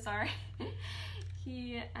 I'm so sorry.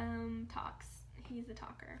 He talks. He's a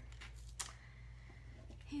talker.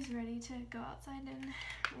 He's ready to go outside and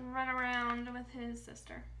run around with his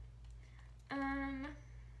sister.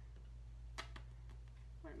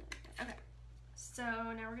 Okay, so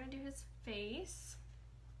now we're gonna do his face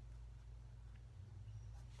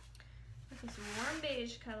with this warm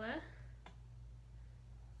beige color.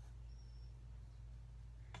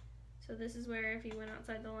 So this is where if you went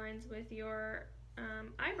outside the lines with your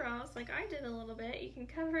eyebrows, like I did a little bit, you can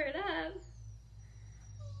cover it up.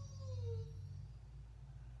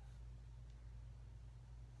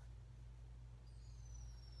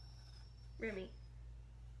 Remy.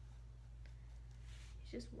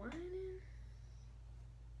 He's just whining.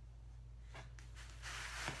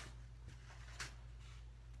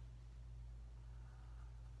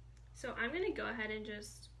 So I'm gonna go ahead and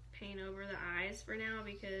just paint over the eyes for now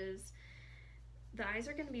because the eyes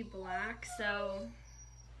are gonna be black, so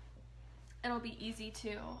it'll be easy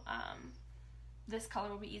to, this color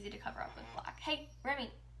will be easy to cover up with black. Hey, Remy.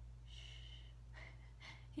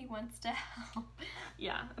 He wants to help.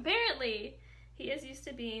 Yeah, apparently he is used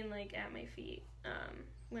to being like at my feet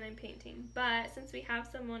when I'm painting, but since we have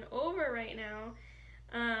someone over right now,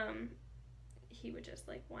 he would just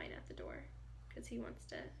like whine at the door because he wants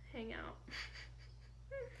to hang out.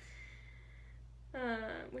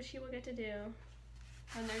 Which he will get to do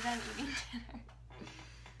when they're done eating dinner.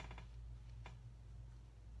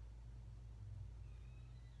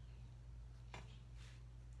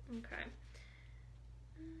 Okay.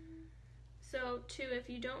 So too, if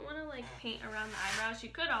you don't want to like paint around the eyebrows, you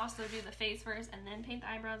could also do the face first and then paint the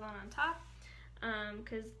eyebrows on top,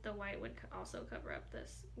 because the white would also cover up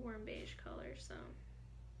this warm beige color. So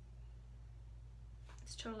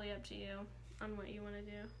it's totally up to you on what you want to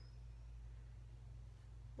do.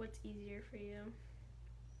 What's easier for you?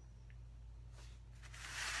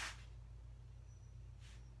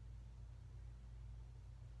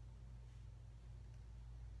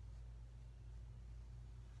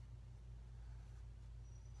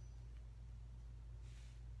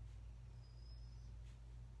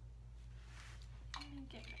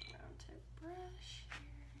 Get my round tip brush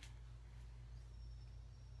here.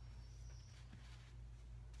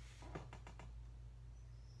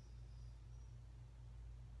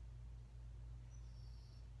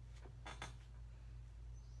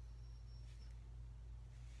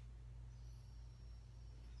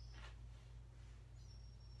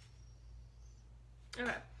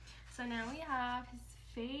 Okay, so now we have his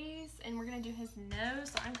face, and we're gonna do his nose.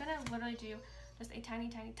 So I'm gonna literally do just a tiny,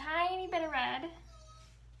 tiny, tiny bit of red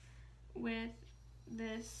with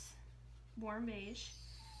this warm beige,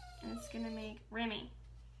 and it's gonna make Remy,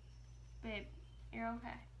 babe, you're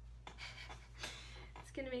okay. It's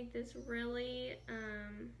gonna make this really,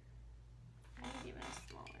 I need even a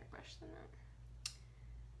smaller brush than that.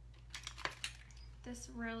 This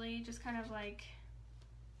really just kind of like,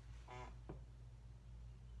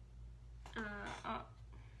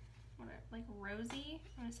 like rosy.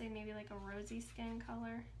 I'm gonna say maybe like a rosy skin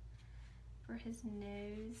color for his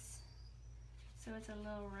nose, so it's a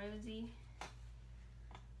little rosy.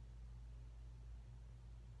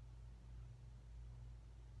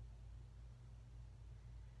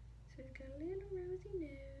 So he's got a little rosy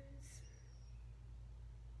nose.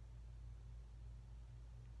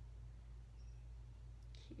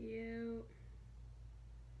 Cute.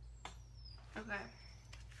 Okay.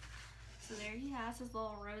 So there he has his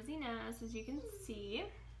little rosy nose, as you can see.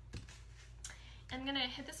 I'm gonna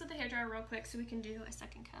hit this with the hairdryer real quick so we can do a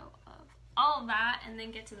second coat of all of that and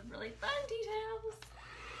then get to the really fun details.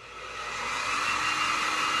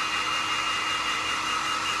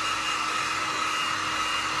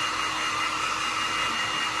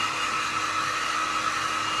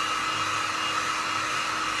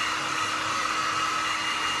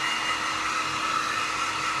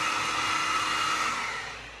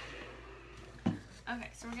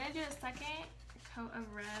 Okay, so we're gonna do a second coat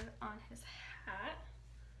of red on his hat.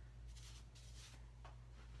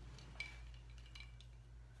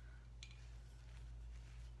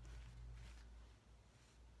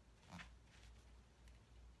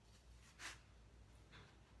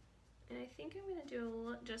 And I think I'm gonna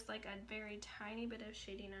do just like a very tiny bit of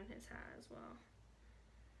shading on his hat as well.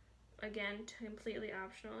 Again, completely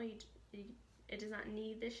optional. It does not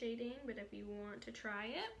need the shading, but if you want to try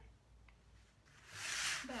it,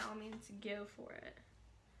 by all means, go for it.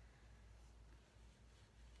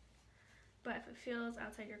 But if it feels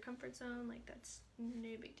outside your comfort zone, like that's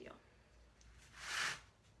no big deal.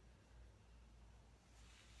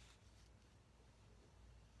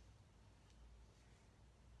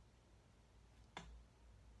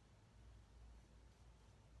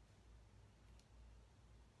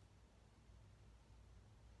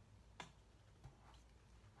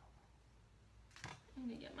 Let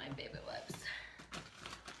me get my baby wipes.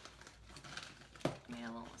 Made a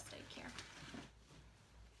little mistake here.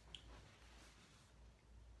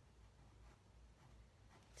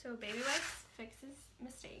 So baby wipes fixes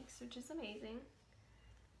mistakes, which is amazing.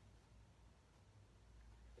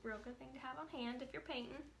 Real good thing to have on hand if you're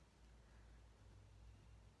painting.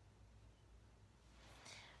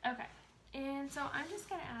 Okay, and so I'm just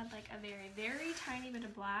gonna add like a very, very tiny bit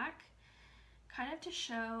of black, kind of to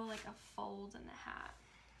show like a fold in the hat.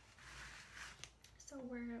 So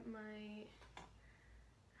where it might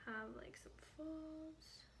have like some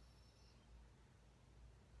folds.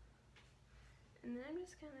 And then I'm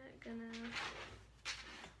just gonna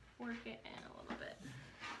work it in a little bit.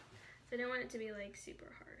 So I don't want it to be like super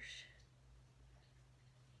harsh.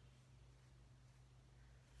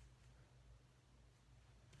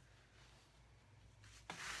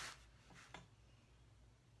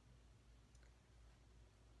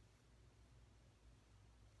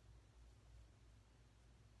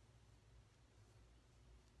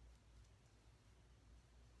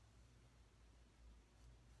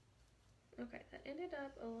 Okay, that ended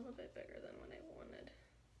up a little bit bigger than what I wanted.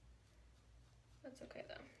 That's okay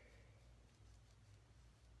though.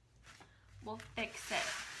 We'll fix it.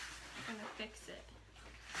 We're gonna fix it.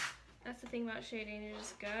 That's the thing about shading, you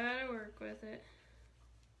just gotta work with it.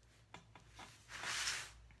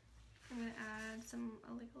 I'm gonna add a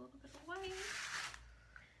little bit of white.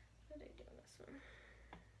 What did I do on this one?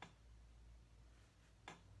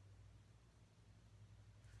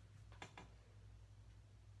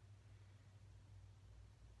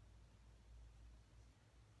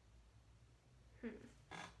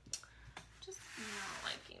 Just not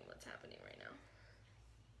liking what's happening right now.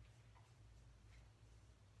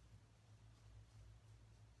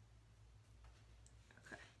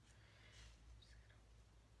 Okay.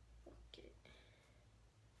 Just gonna work it.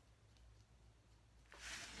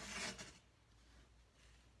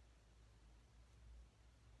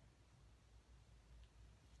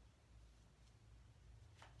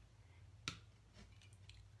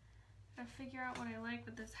 Gotta figure out what I like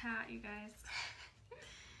with this hat, you guys.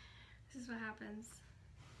 This is what happens.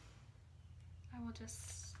 I will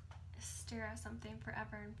just stare at something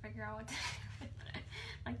forever and figure out what to do with it.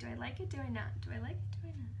 Like, do I like it? Do I not? Do I like it? Do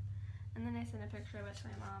I not? And then I send a picture of it to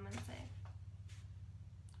my mom and say,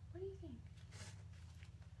 what do you think?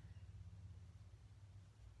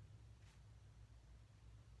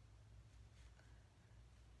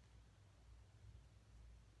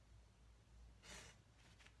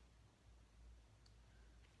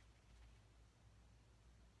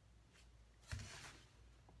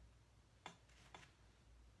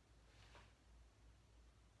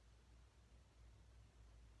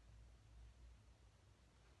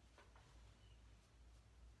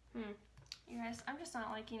 You guys, I'm just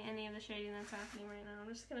not liking any of the shading that's happening right now.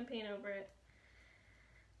 I'm just gonna paint over it.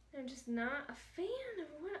 I'm just not a fan of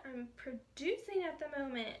what I'm producing at the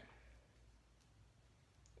moment.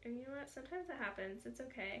 And you know what? Sometimes that happens. It's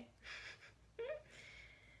okay.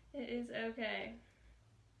 It is okay.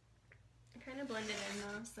 I kind of blended in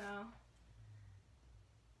though, so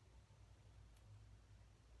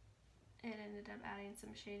it ended up adding some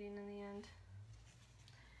shading in the end.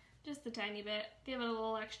 Just a tiny bit. Give it a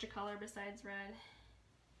little extra color besides red.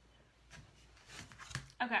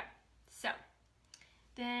 Okay, so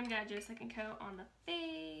then I'm gonna do a second coat on the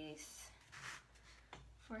face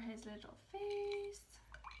for his little face.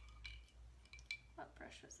 What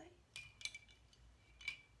brush was I?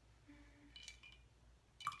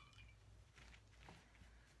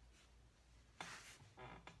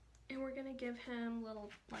 And we're gonna give him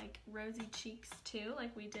little like rosy cheeks too,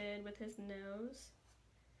 like we did with his nose.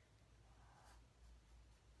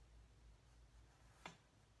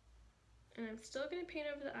 And I'm still gonna paint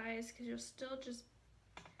over the eyes because you'll still just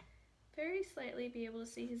very slightly be able to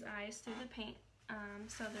see his eyes through the paint.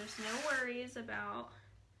 So there's no worries about,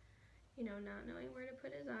 you know, not knowing where to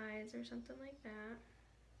put his eyes or something like that.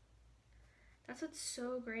 That's what's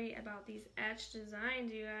so great about these etched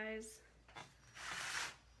designs, you guys.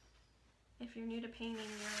 If you're new to painting,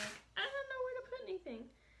 you're like, I don't know where to put anything.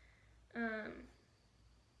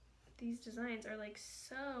 These designs are like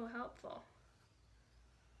so helpful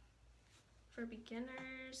for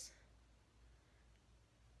beginners.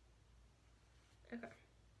 Okay.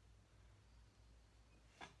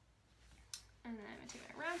 And then I'm going to take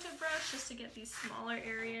my round tip brush just to get these smaller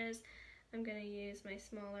areas. I'm going to use my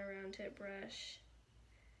smaller round tip brush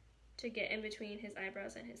to get in between his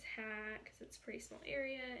eyebrows and his hat because it's a pretty small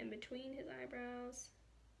area in between his eyebrows.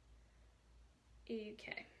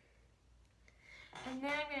 Okay. And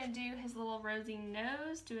then I'm going to do his little rosy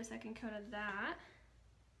nose, do a second coat of that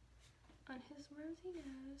on his rosy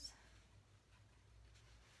nose.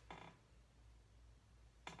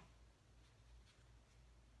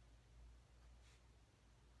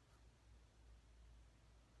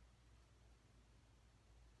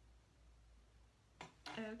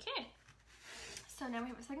 Okay, so now we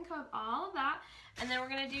have a second coat of all of that, and then we're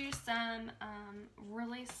gonna do some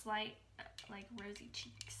really slight, like rosy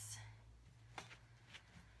cheeks.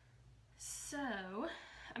 So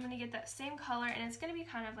I'm gonna get that same color, and it's gonna be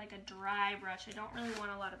kind of like a dry brush. I don't really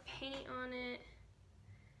want a lot of paint on it.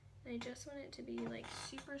 I just want it to be like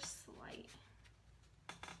super slight.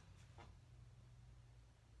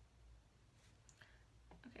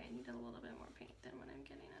 Okay, I need a little bit more paint than what I'm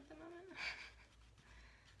getting at the moment.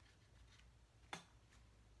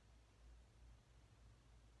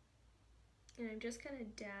 And I'm just kind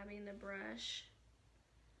of dabbing the brush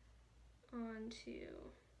onto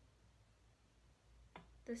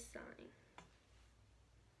the sign.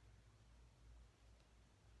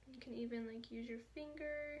 You can even like use your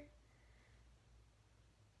finger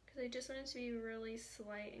because I just want it to be really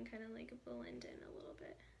slight and kind of like blend in a little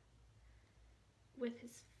bit with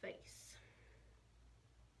his face.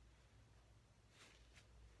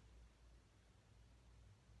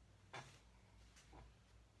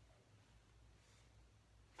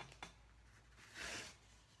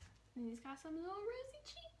 And he's got some little rosy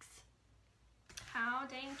cheeks. How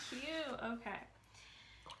dang cute. Okay.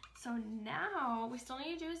 So now we still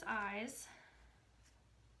need to do his eyes,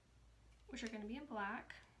 which are going to be in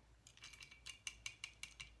black.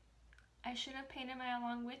 I should have painted my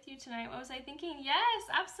along with you tonight. What was I thinking? Yes,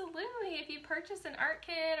 absolutely. If you purchase an art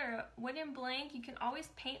kit or a wooden blank, you can always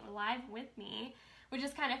paint live with me, which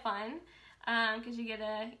is kind of fun because you get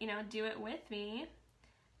to, you know, do it with me.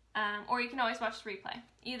 Or you can always watch the replay.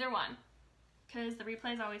 Either one, because the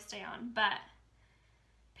replays always stay on. But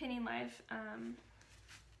painting live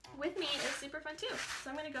with me is super fun too. So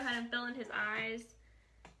I'm going to go ahead and fill in his eyes.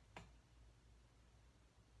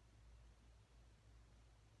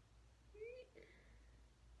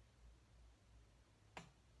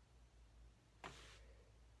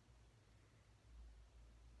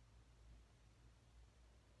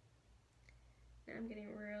 Now I'm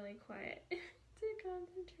getting really quiet to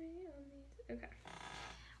concentrate on these. Okay.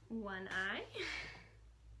 One eye.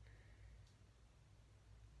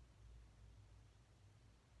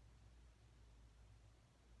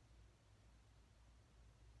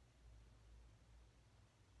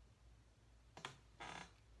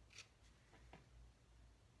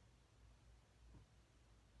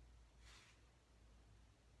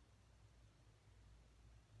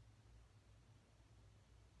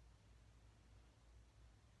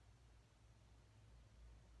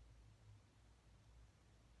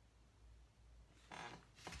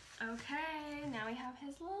 Okay, now we have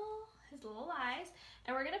his little eyes,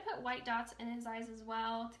 and we're gonna put white dots in his eyes as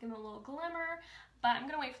well to give him a little glimmer, but I'm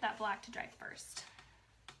gonna wait for that black to dry first.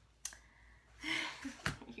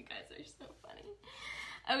 You guys are so funny.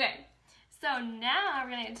 Okay, so now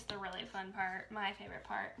we're gonna get to the really fun part, my favorite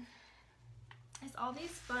part. It's all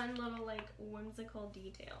these fun little like whimsical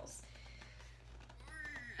details.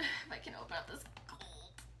 If I can open up this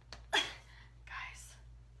gold. Guys,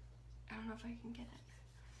 I don't know if I can get it.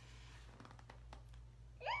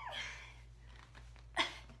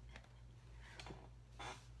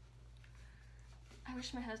 I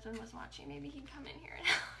wish my husband was watching. Maybe he'd come in here and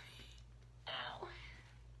help me. Ow.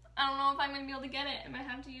 I don't know if I'm going to be able to get it. I might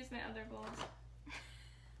have to use my other gold.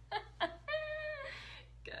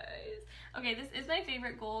 Guys. Okay, this is my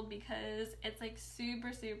favorite gold because it's like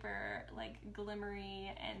super, super like glimmery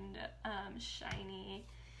and shiny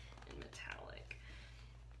and metallic.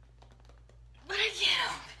 But I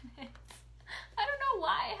can't open it. I don't know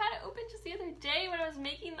why. I had it open just the other day when I was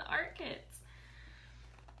making the art kits.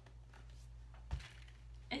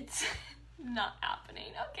 It's not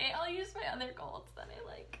happening. Okay, I'll use my other golds that I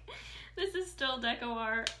like. This is still deco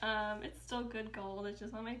art. It's still good gold. It's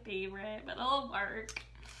just not my favorite, but it'll work.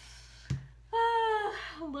 Ah,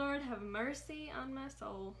 Lord have mercy on my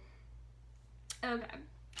soul. Okay.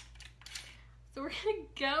 So we're gonna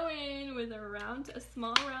go in with a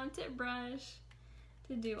small round tip brush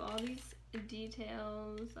to do all these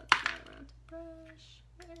details. That's not a round tip brush.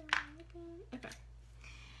 Okay.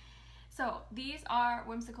 So these are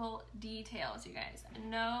whimsical details, you guys.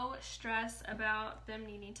 No stress about them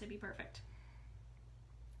needing to be perfect.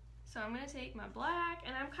 So I'm gonna take my black,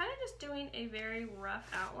 and I'm kind of just doing a very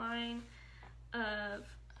rough outline of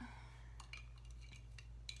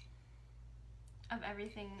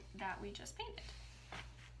everything that we just painted.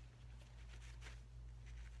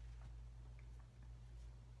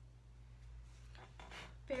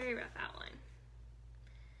 Very rough outline.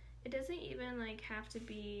 It doesn't even like have to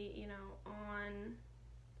be, you know,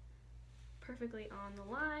 perfectly on the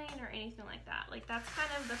line or anything like that. Like that's kind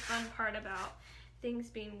of the fun part about things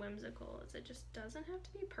being whimsical, is it just doesn't have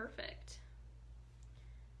to be perfect.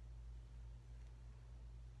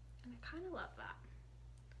 And I kind of love that.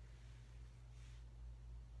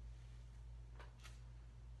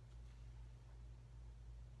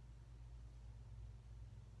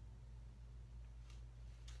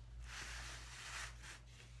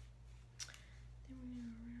 Then we're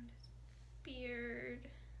going to go around his beard.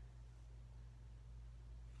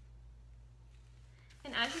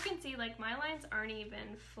 And as you can see, like my lines aren't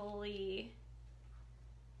even fully,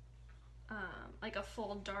 like a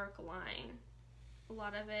full dark line. A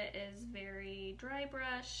lot of it is very dry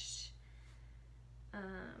brushed,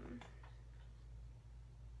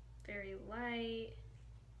 very light,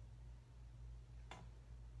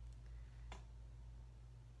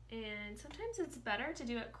 and sometimes it's better to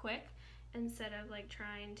do it quick instead of like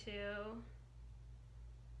trying to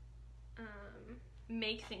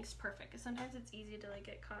make things perfect, because sometimes it's easy to like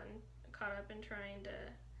get caught up in trying to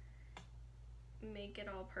make it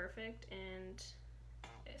all perfect, and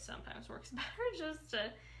it sometimes works better just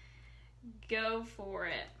to go for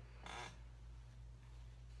it.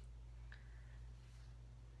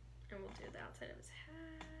 And we'll do the outside of his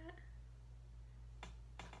hat.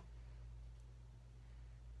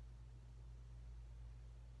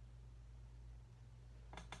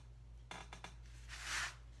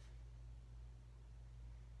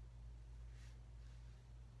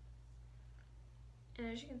 And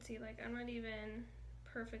as you can see, like I'm not even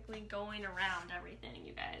perfectly going around everything,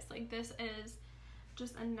 you guys. Like this is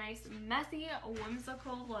just a nice, messy,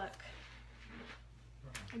 whimsical look.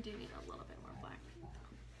 I do need a little bit more black.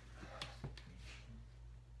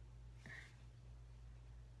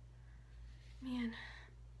 Man,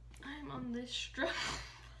 I'm on this struggle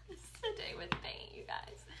bus today with paint, you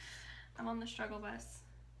guys. I'm on the struggle bus.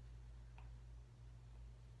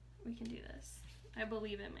 We can do this. I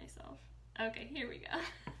believe in myself. Okay, here we go.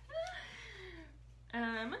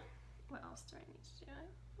 What else do I need to do?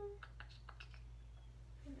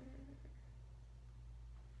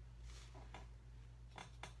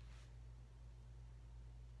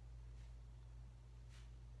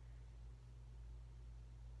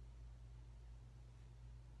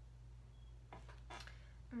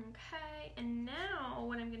 Okay, and now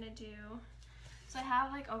what I'm gonna do, so I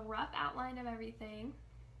have like a rough outline of everything.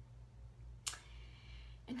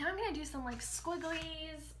 And now I'm gonna do some like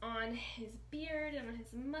squigglies on his beard and on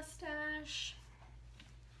his mustache.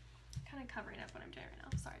 Kind of covering up what I'm doing right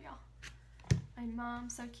now. Sorry, y'all. My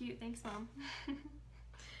mom's so cute. Thanks, Mom.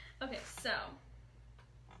 Okay, so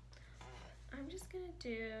I'm just gonna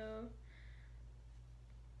do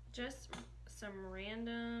just some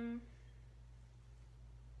random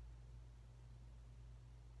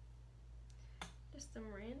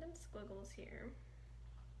squiggles here.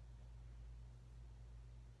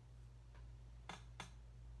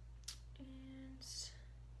 And just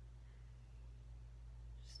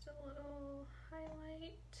a little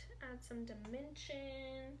highlight, add some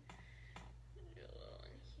dimension. Do a little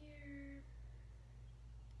in here.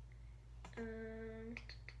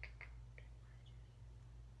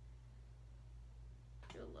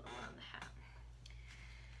 Do a little on the hat.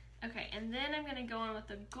 Okay, and then I'm gonna go in with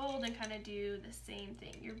the gold and kind of do the same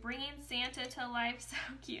thing. You're bringing Santa to life. So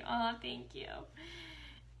cute. Oh, thank you.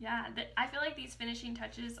 Yeah, I feel like these finishing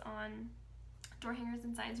touches on door hangers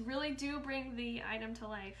and signs really do bring the item to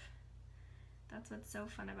life. That's what's so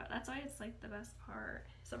fun about it. That's why it's like the best part.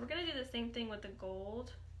 So we're gonna do the same thing with the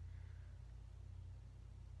gold.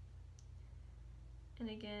 And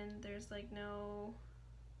again, there's like no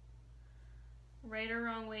right or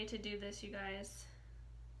wrong way to do this, you guys.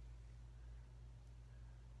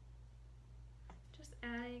 Just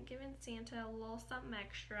adding, giving Santa a little something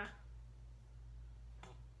extra.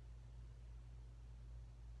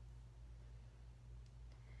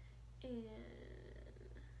 And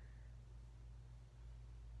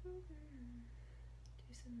do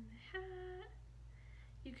some in the hat.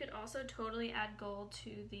 You could also totally add gold to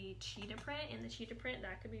the cheetah print. In the cheetah print,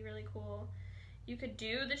 that could be really cool. You could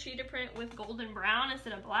do the cheetah print with golden brown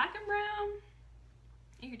instead of black and brown.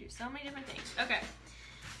 You could do so many different things. Okay,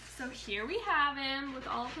 so here we have him with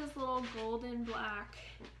all of his little golden black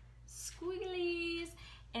squigglies.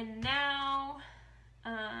 And now,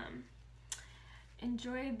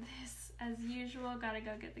 enjoy this as usual. Gotta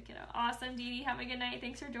go get the kiddo. Awesome, Dee Dee. Have a good night.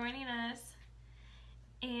 Thanks for joining us.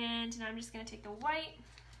 And now I'm just gonna take the white,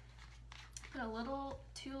 put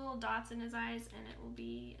two little dots in his eyes, and it will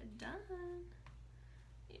be done.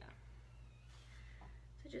 Yeah.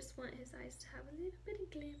 So just want his eyes to have a little bit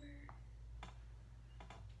of glimmer.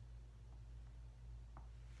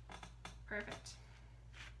 Perfect.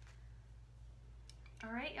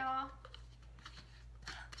 All right, y'all.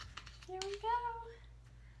 Here we go.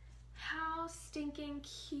 How stinking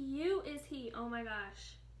cute is he? Oh my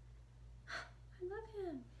gosh. I love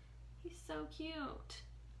him. He's so cute.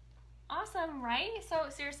 Awesome, right? So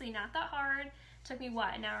seriously, not that hard. Took me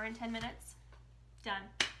what, an hour and 10 minutes? Done.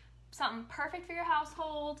 Something perfect for your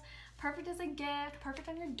household, perfect as a gift, perfect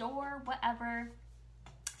on your door, whatever.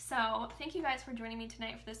 So thank you guys for joining me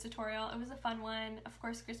tonight for this tutorial. It was a fun one. Of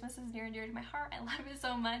course, Christmas is near and dear to my heart. I love it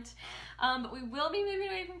so much. But we will be moving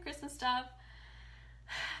away from Christmas stuff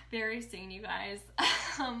very soon, you guys.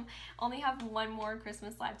 Only have one more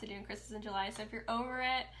Christmas live to do in Christmas in July, so if you're over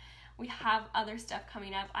it, we have other stuff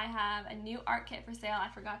coming up. I have a new art kit for sale. I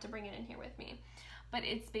forgot to bring it in here with me, but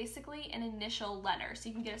it's basically an initial letter, so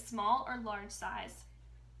you can get a small or large size.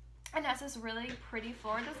 And has this really pretty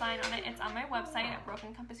floral design on it. It's on my website at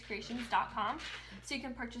brokencompasscreations.com. So you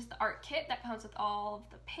can purchase the art kit that comes with all of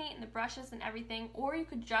the paint and the brushes and everything, or you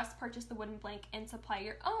could just purchase the wooden blank and supply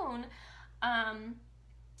your own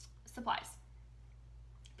supplies,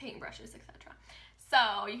 paint brushes, etc.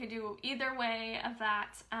 So you could do either way of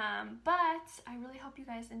that, but I really hope you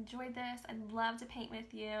guys enjoyed this. I'd love to paint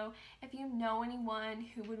with you. If you know anyone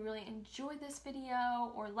who would really enjoy this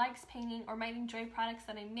video or likes painting or might enjoy products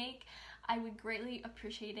that I make, I would greatly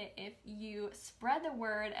appreciate it if you spread the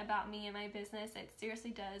word about me and my business. It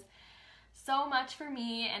seriously does so much for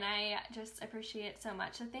me, and I just appreciate it so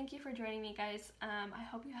much. So thank you for joining me, guys. I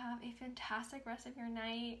hope you have a fantastic rest of your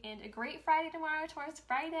night and a great Friday tomorrow. Tomorrow's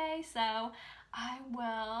Friday, so I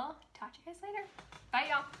will talk to you guys later. Bye,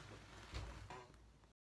 y'all.